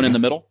even anyone in the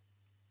middle?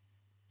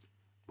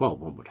 Well,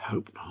 one would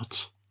hope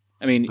not.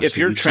 I mean, if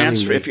you're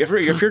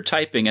if you're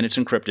typing and it's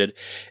encrypted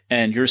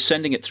and you're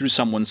sending it through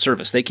someone's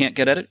service, they can't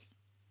get at it?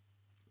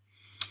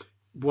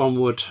 One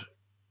would...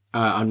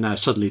 I'm now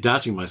suddenly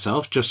doubting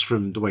myself just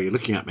from the way you're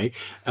looking at me,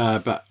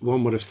 but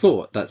one would have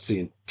thought that's the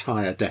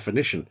entire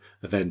definition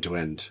of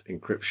end-to-end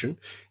encryption,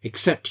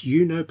 except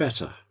you know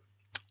better.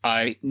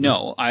 I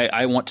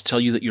want to tell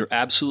you that you're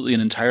absolutely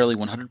and entirely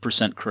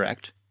 100%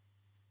 correct.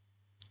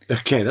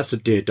 Okay, that's a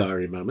Dear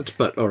Diary moment,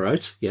 but all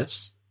right,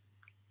 yes.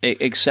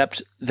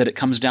 Except that it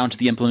comes down to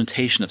the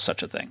implementation of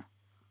such a thing.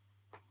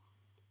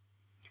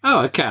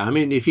 Oh, okay. I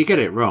mean, if you get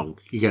it wrong,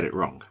 you get it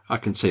wrong. I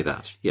can see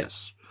that,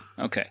 yes.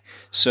 Okay,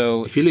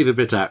 so if you leave a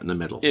bit out in the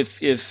middle,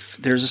 if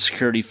there's a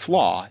security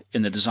flaw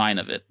in the design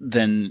of it,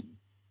 then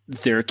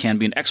there can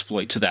be an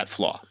exploit to that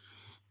flaw.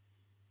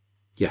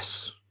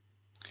 Yes.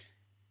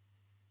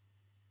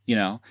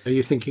 Are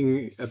you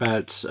thinking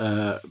about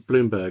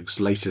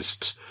Bloomberg's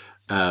latest?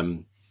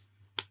 How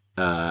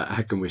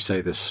can we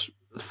say this?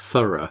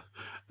 Thorough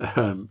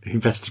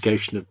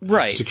investigation of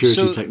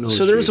security technology.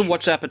 So there was a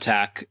WhatsApp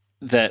attack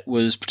that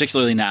was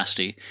particularly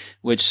nasty,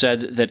 which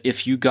said that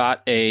if you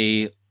got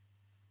a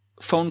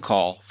phone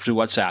call through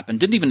WhatsApp and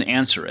didn't even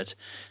answer it,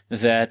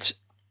 that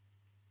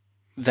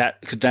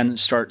could then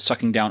start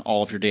sucking down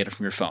all of your data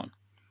from your phone.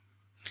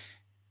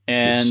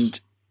 And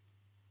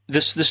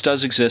this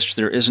does exist.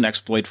 There is an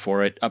exploit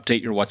for it.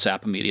 Update your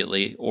WhatsApp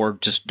immediately, or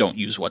just don't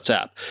use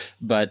WhatsApp.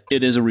 But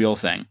it is a real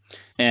thing.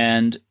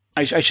 And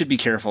I should be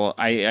careful.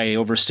 I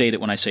overstate it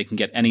when I say can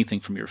get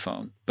anything from your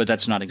phone, but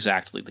that's not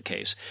exactly the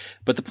case.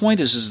 But the point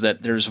is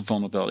that there's a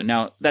vulnerability.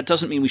 Now, that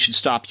doesn't mean we should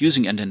stop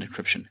using end-to-end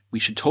encryption. We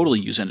should totally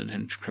use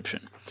end-to-end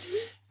encryption.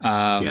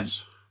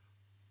 Yes.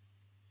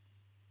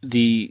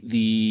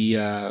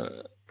 The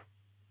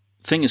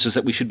thing is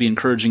that we should be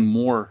encouraging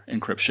more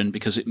encryption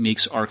because it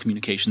makes our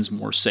communications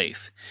more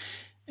safe.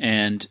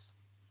 And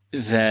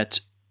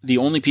that the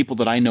only people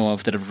that I know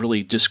of that have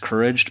really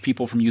discouraged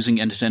people from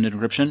using end-to-end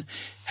encryption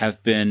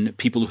have been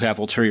people who have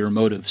ulterior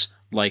motives,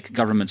 like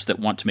governments that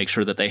want to make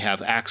sure that they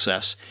have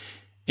access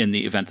in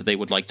the event that they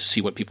would like to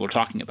see what people are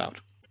talking about.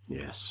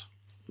 Yes,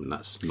 and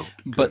that's not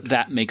good. But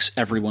that makes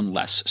everyone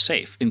less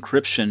safe.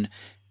 Encryption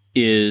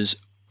is,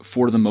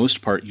 for the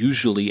most part,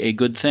 usually a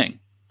good thing.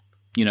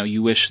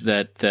 You wish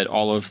that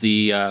all of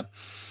the I'm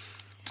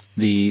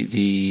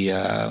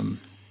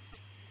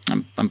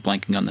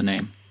blanking on the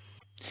name.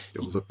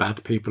 All the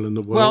bad people in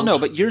the world? Well, no,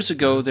 but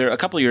a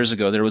couple of years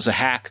ago, there was a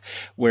hack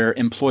where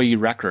employee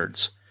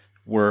records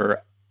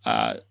were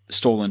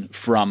stolen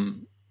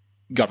from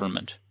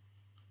government.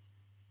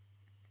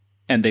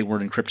 And they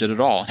weren't encrypted at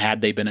all. Had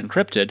they been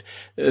encrypted,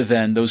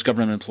 then those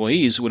government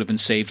employees would have been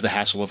saved the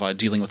hassle of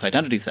dealing with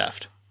identity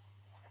theft.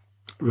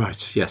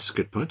 Right, yes,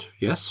 good point,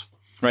 yes.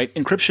 Right?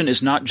 Encryption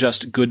is not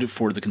just good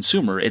for the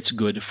consumer, it's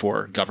good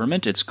for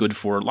government, it's good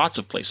for lots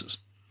of places.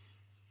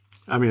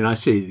 I mean, I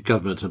see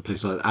government and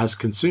places like that as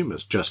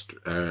consumers, just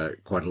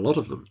quite a lot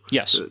of them.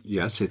 Yes.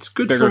 Yes, it's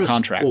good Bigger for us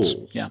contracts.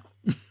 all. Yeah.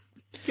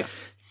 Yeah.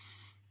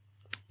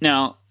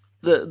 Now,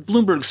 the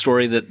Bloomberg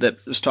story that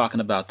is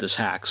talking about this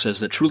hack says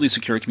that truly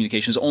secure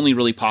communication is only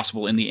really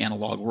possible in the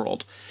analog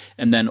world,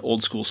 and then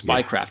old school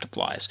spycraft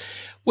applies,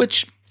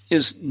 which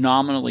is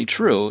nominally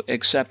true,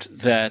 except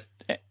that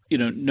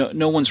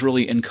no one's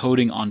really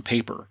encoding on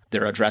paper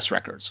their address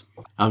records.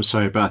 I'm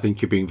sorry, but I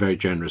think you're being very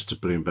generous to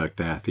Bloomberg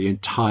there. The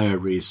entire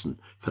reason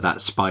for that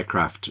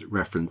spycraft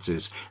reference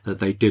is that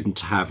they didn't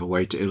have a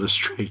way to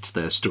illustrate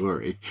their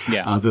story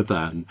other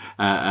than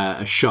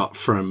a shot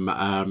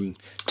from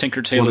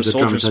Tinker Tailor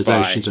Soldier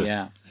Spy.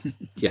 Yeah.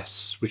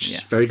 Yes, which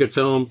is a very good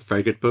film,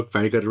 very good book,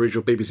 very good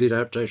original BBC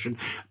adaptation,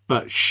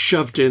 but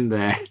shoved in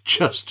there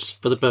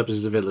just for the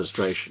purposes of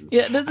illustration.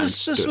 Yeah,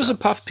 this was a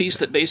puff piece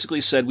that basically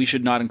said we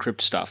should not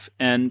encrypt stuff,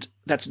 and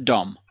that's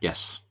dumb.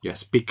 Yes,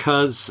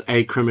 because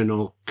a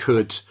criminal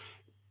could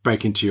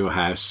break into your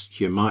house,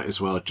 you might as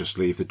well just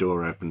leave the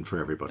door open for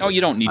everybody. Oh, you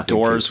don't need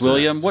doors,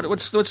 William.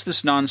 What's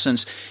this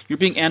nonsense? You're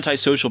being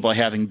antisocial by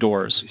having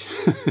doors.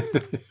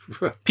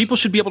 Right. People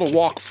should be able to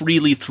walk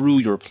freely through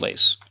your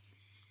place.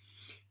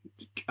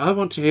 I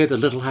want to hear the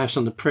Little House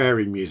on the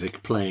Prairie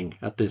music playing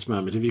at this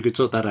moment. If you could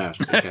sort that out.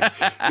 Okay.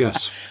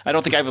 Yes. I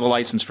don't think I have the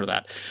license for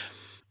that.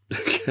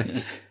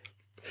 Okay.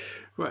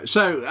 Right.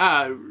 So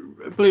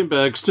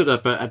Bloomberg stood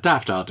up a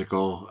daft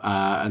article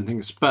and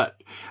things,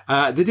 but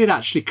they did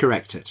actually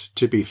correct it,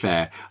 to be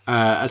fair.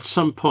 At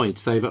some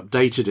point, they've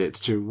updated it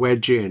to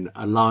wedge in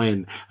a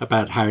line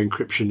about how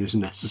encryption is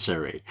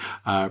necessary.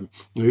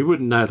 We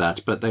wouldn't know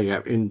that, but they,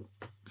 in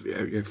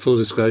full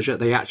disclosure,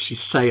 they actually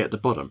say at the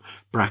bottom,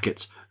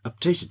 brackets,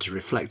 updated to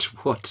reflect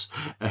what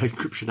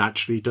encryption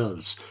actually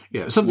does.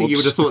 Yeah, something you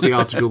would have thought the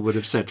article would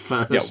have said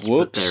first. Yeah,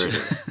 whoops. But there it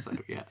is. So,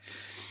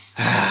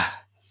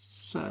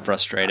 yeah.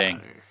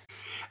 Frustrating.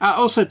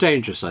 Also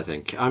dangerous, I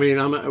think. I mean,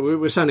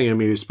 we're sounding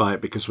amused by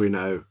it because we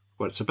know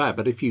what it's about.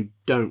 But if you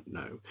don't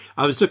know,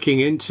 I was looking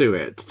into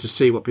it to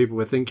see what people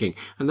were thinking.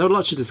 And there were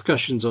lots of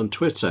discussions on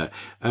Twitter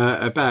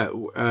about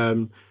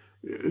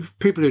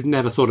people who'd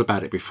never thought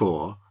about it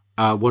before,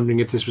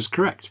 wondering if this was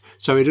correct.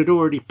 So it had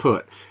already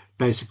put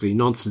basically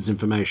nonsense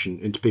information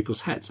into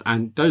people's heads.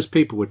 And those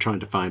people were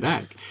trying to find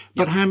out.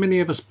 But how many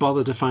of us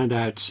bother to find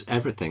out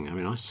everything? I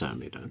mean, I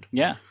certainly don't.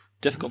 Yeah,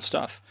 difficult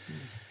stuff.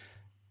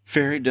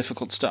 Very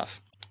difficult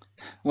stuff.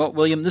 Well,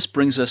 William, this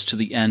brings us to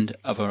the end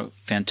of a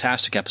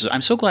fantastic episode.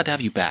 I'm so glad to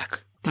have you back.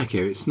 Thank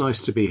you. It's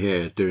nice to be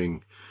here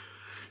doing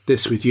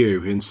this with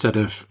you instead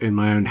of in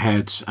my own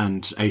head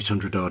and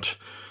 800-odd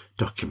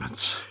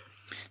documents.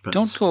 But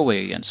don't go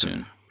away again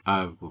soon.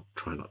 I will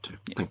try not to.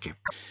 Yeah. Thank you.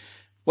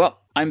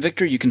 Well, I'm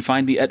Victor. You can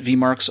find me at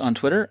VMarks on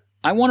Twitter.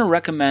 I want to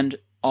recommend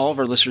all of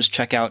our listeners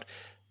check out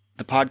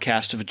the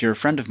podcast of a dear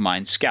friend of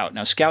mine, Scout.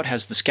 Now, Scout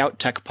has the Scout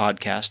Tech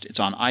podcast. It's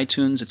on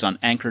iTunes. It's on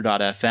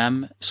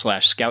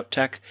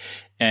anchor.fm/ScoutTech.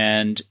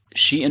 And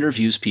she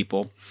interviews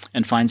people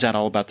and finds out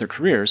all about their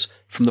careers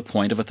from the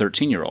point of a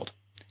 13-year-old.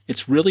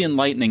 It's really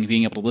enlightening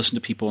being able to listen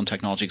to people in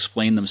technology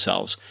explain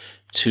themselves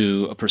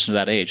to a person of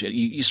that age.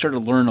 You start to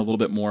learn a little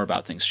bit more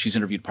about things. She's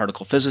interviewed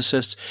particle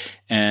physicists,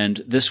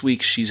 and this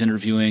week she's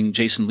interviewing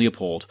Jason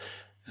Leopold,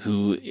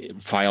 who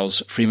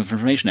files Freedom of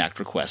Information Act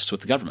requests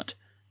with the government.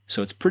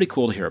 So it's pretty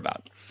cool to hear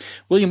about.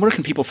 William, where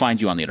can people find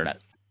you on the internet?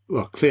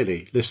 Well,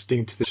 clearly,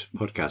 listening to this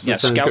podcast. Yeah,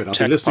 Scout good. I'll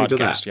be listening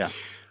podcast, to that.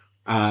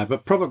 Yeah.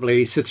 But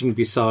probably sitting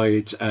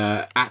beside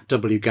at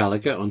W.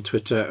 Gallagher on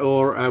Twitter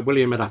or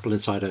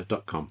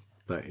william@appleinsider.com,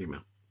 their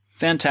email.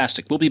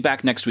 Fantastic. We'll be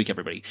back next week,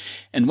 everybody.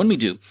 And when we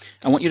do,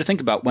 I want you to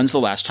think about when's the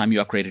last time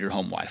you upgraded your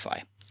home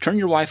Wi-Fi. Turn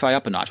your Wi-Fi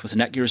up a notch with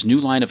Netgear's new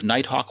line of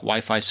Nighthawk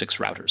Wi-Fi 6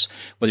 routers.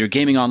 Whether you're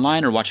gaming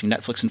online or watching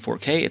Netflix in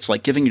 4K, it's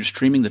like giving your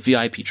streaming the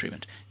VIP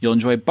treatment. You'll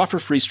enjoy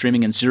buffer-free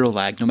streaming and zero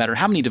lag no matter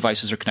how many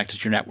devices are connected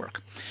to your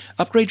network.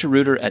 Upgrade your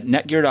router at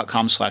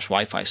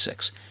netgear.com/Wi-Fi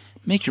 6.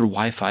 Make your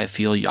Wi-Fi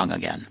feel young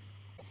again.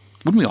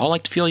 Wouldn't we all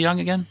like to feel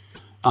young again?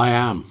 I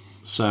am,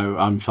 so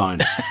I'm fine.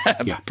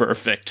 Yeah.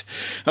 Perfect.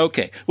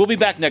 Okay, we'll be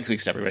back next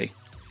week, everybody.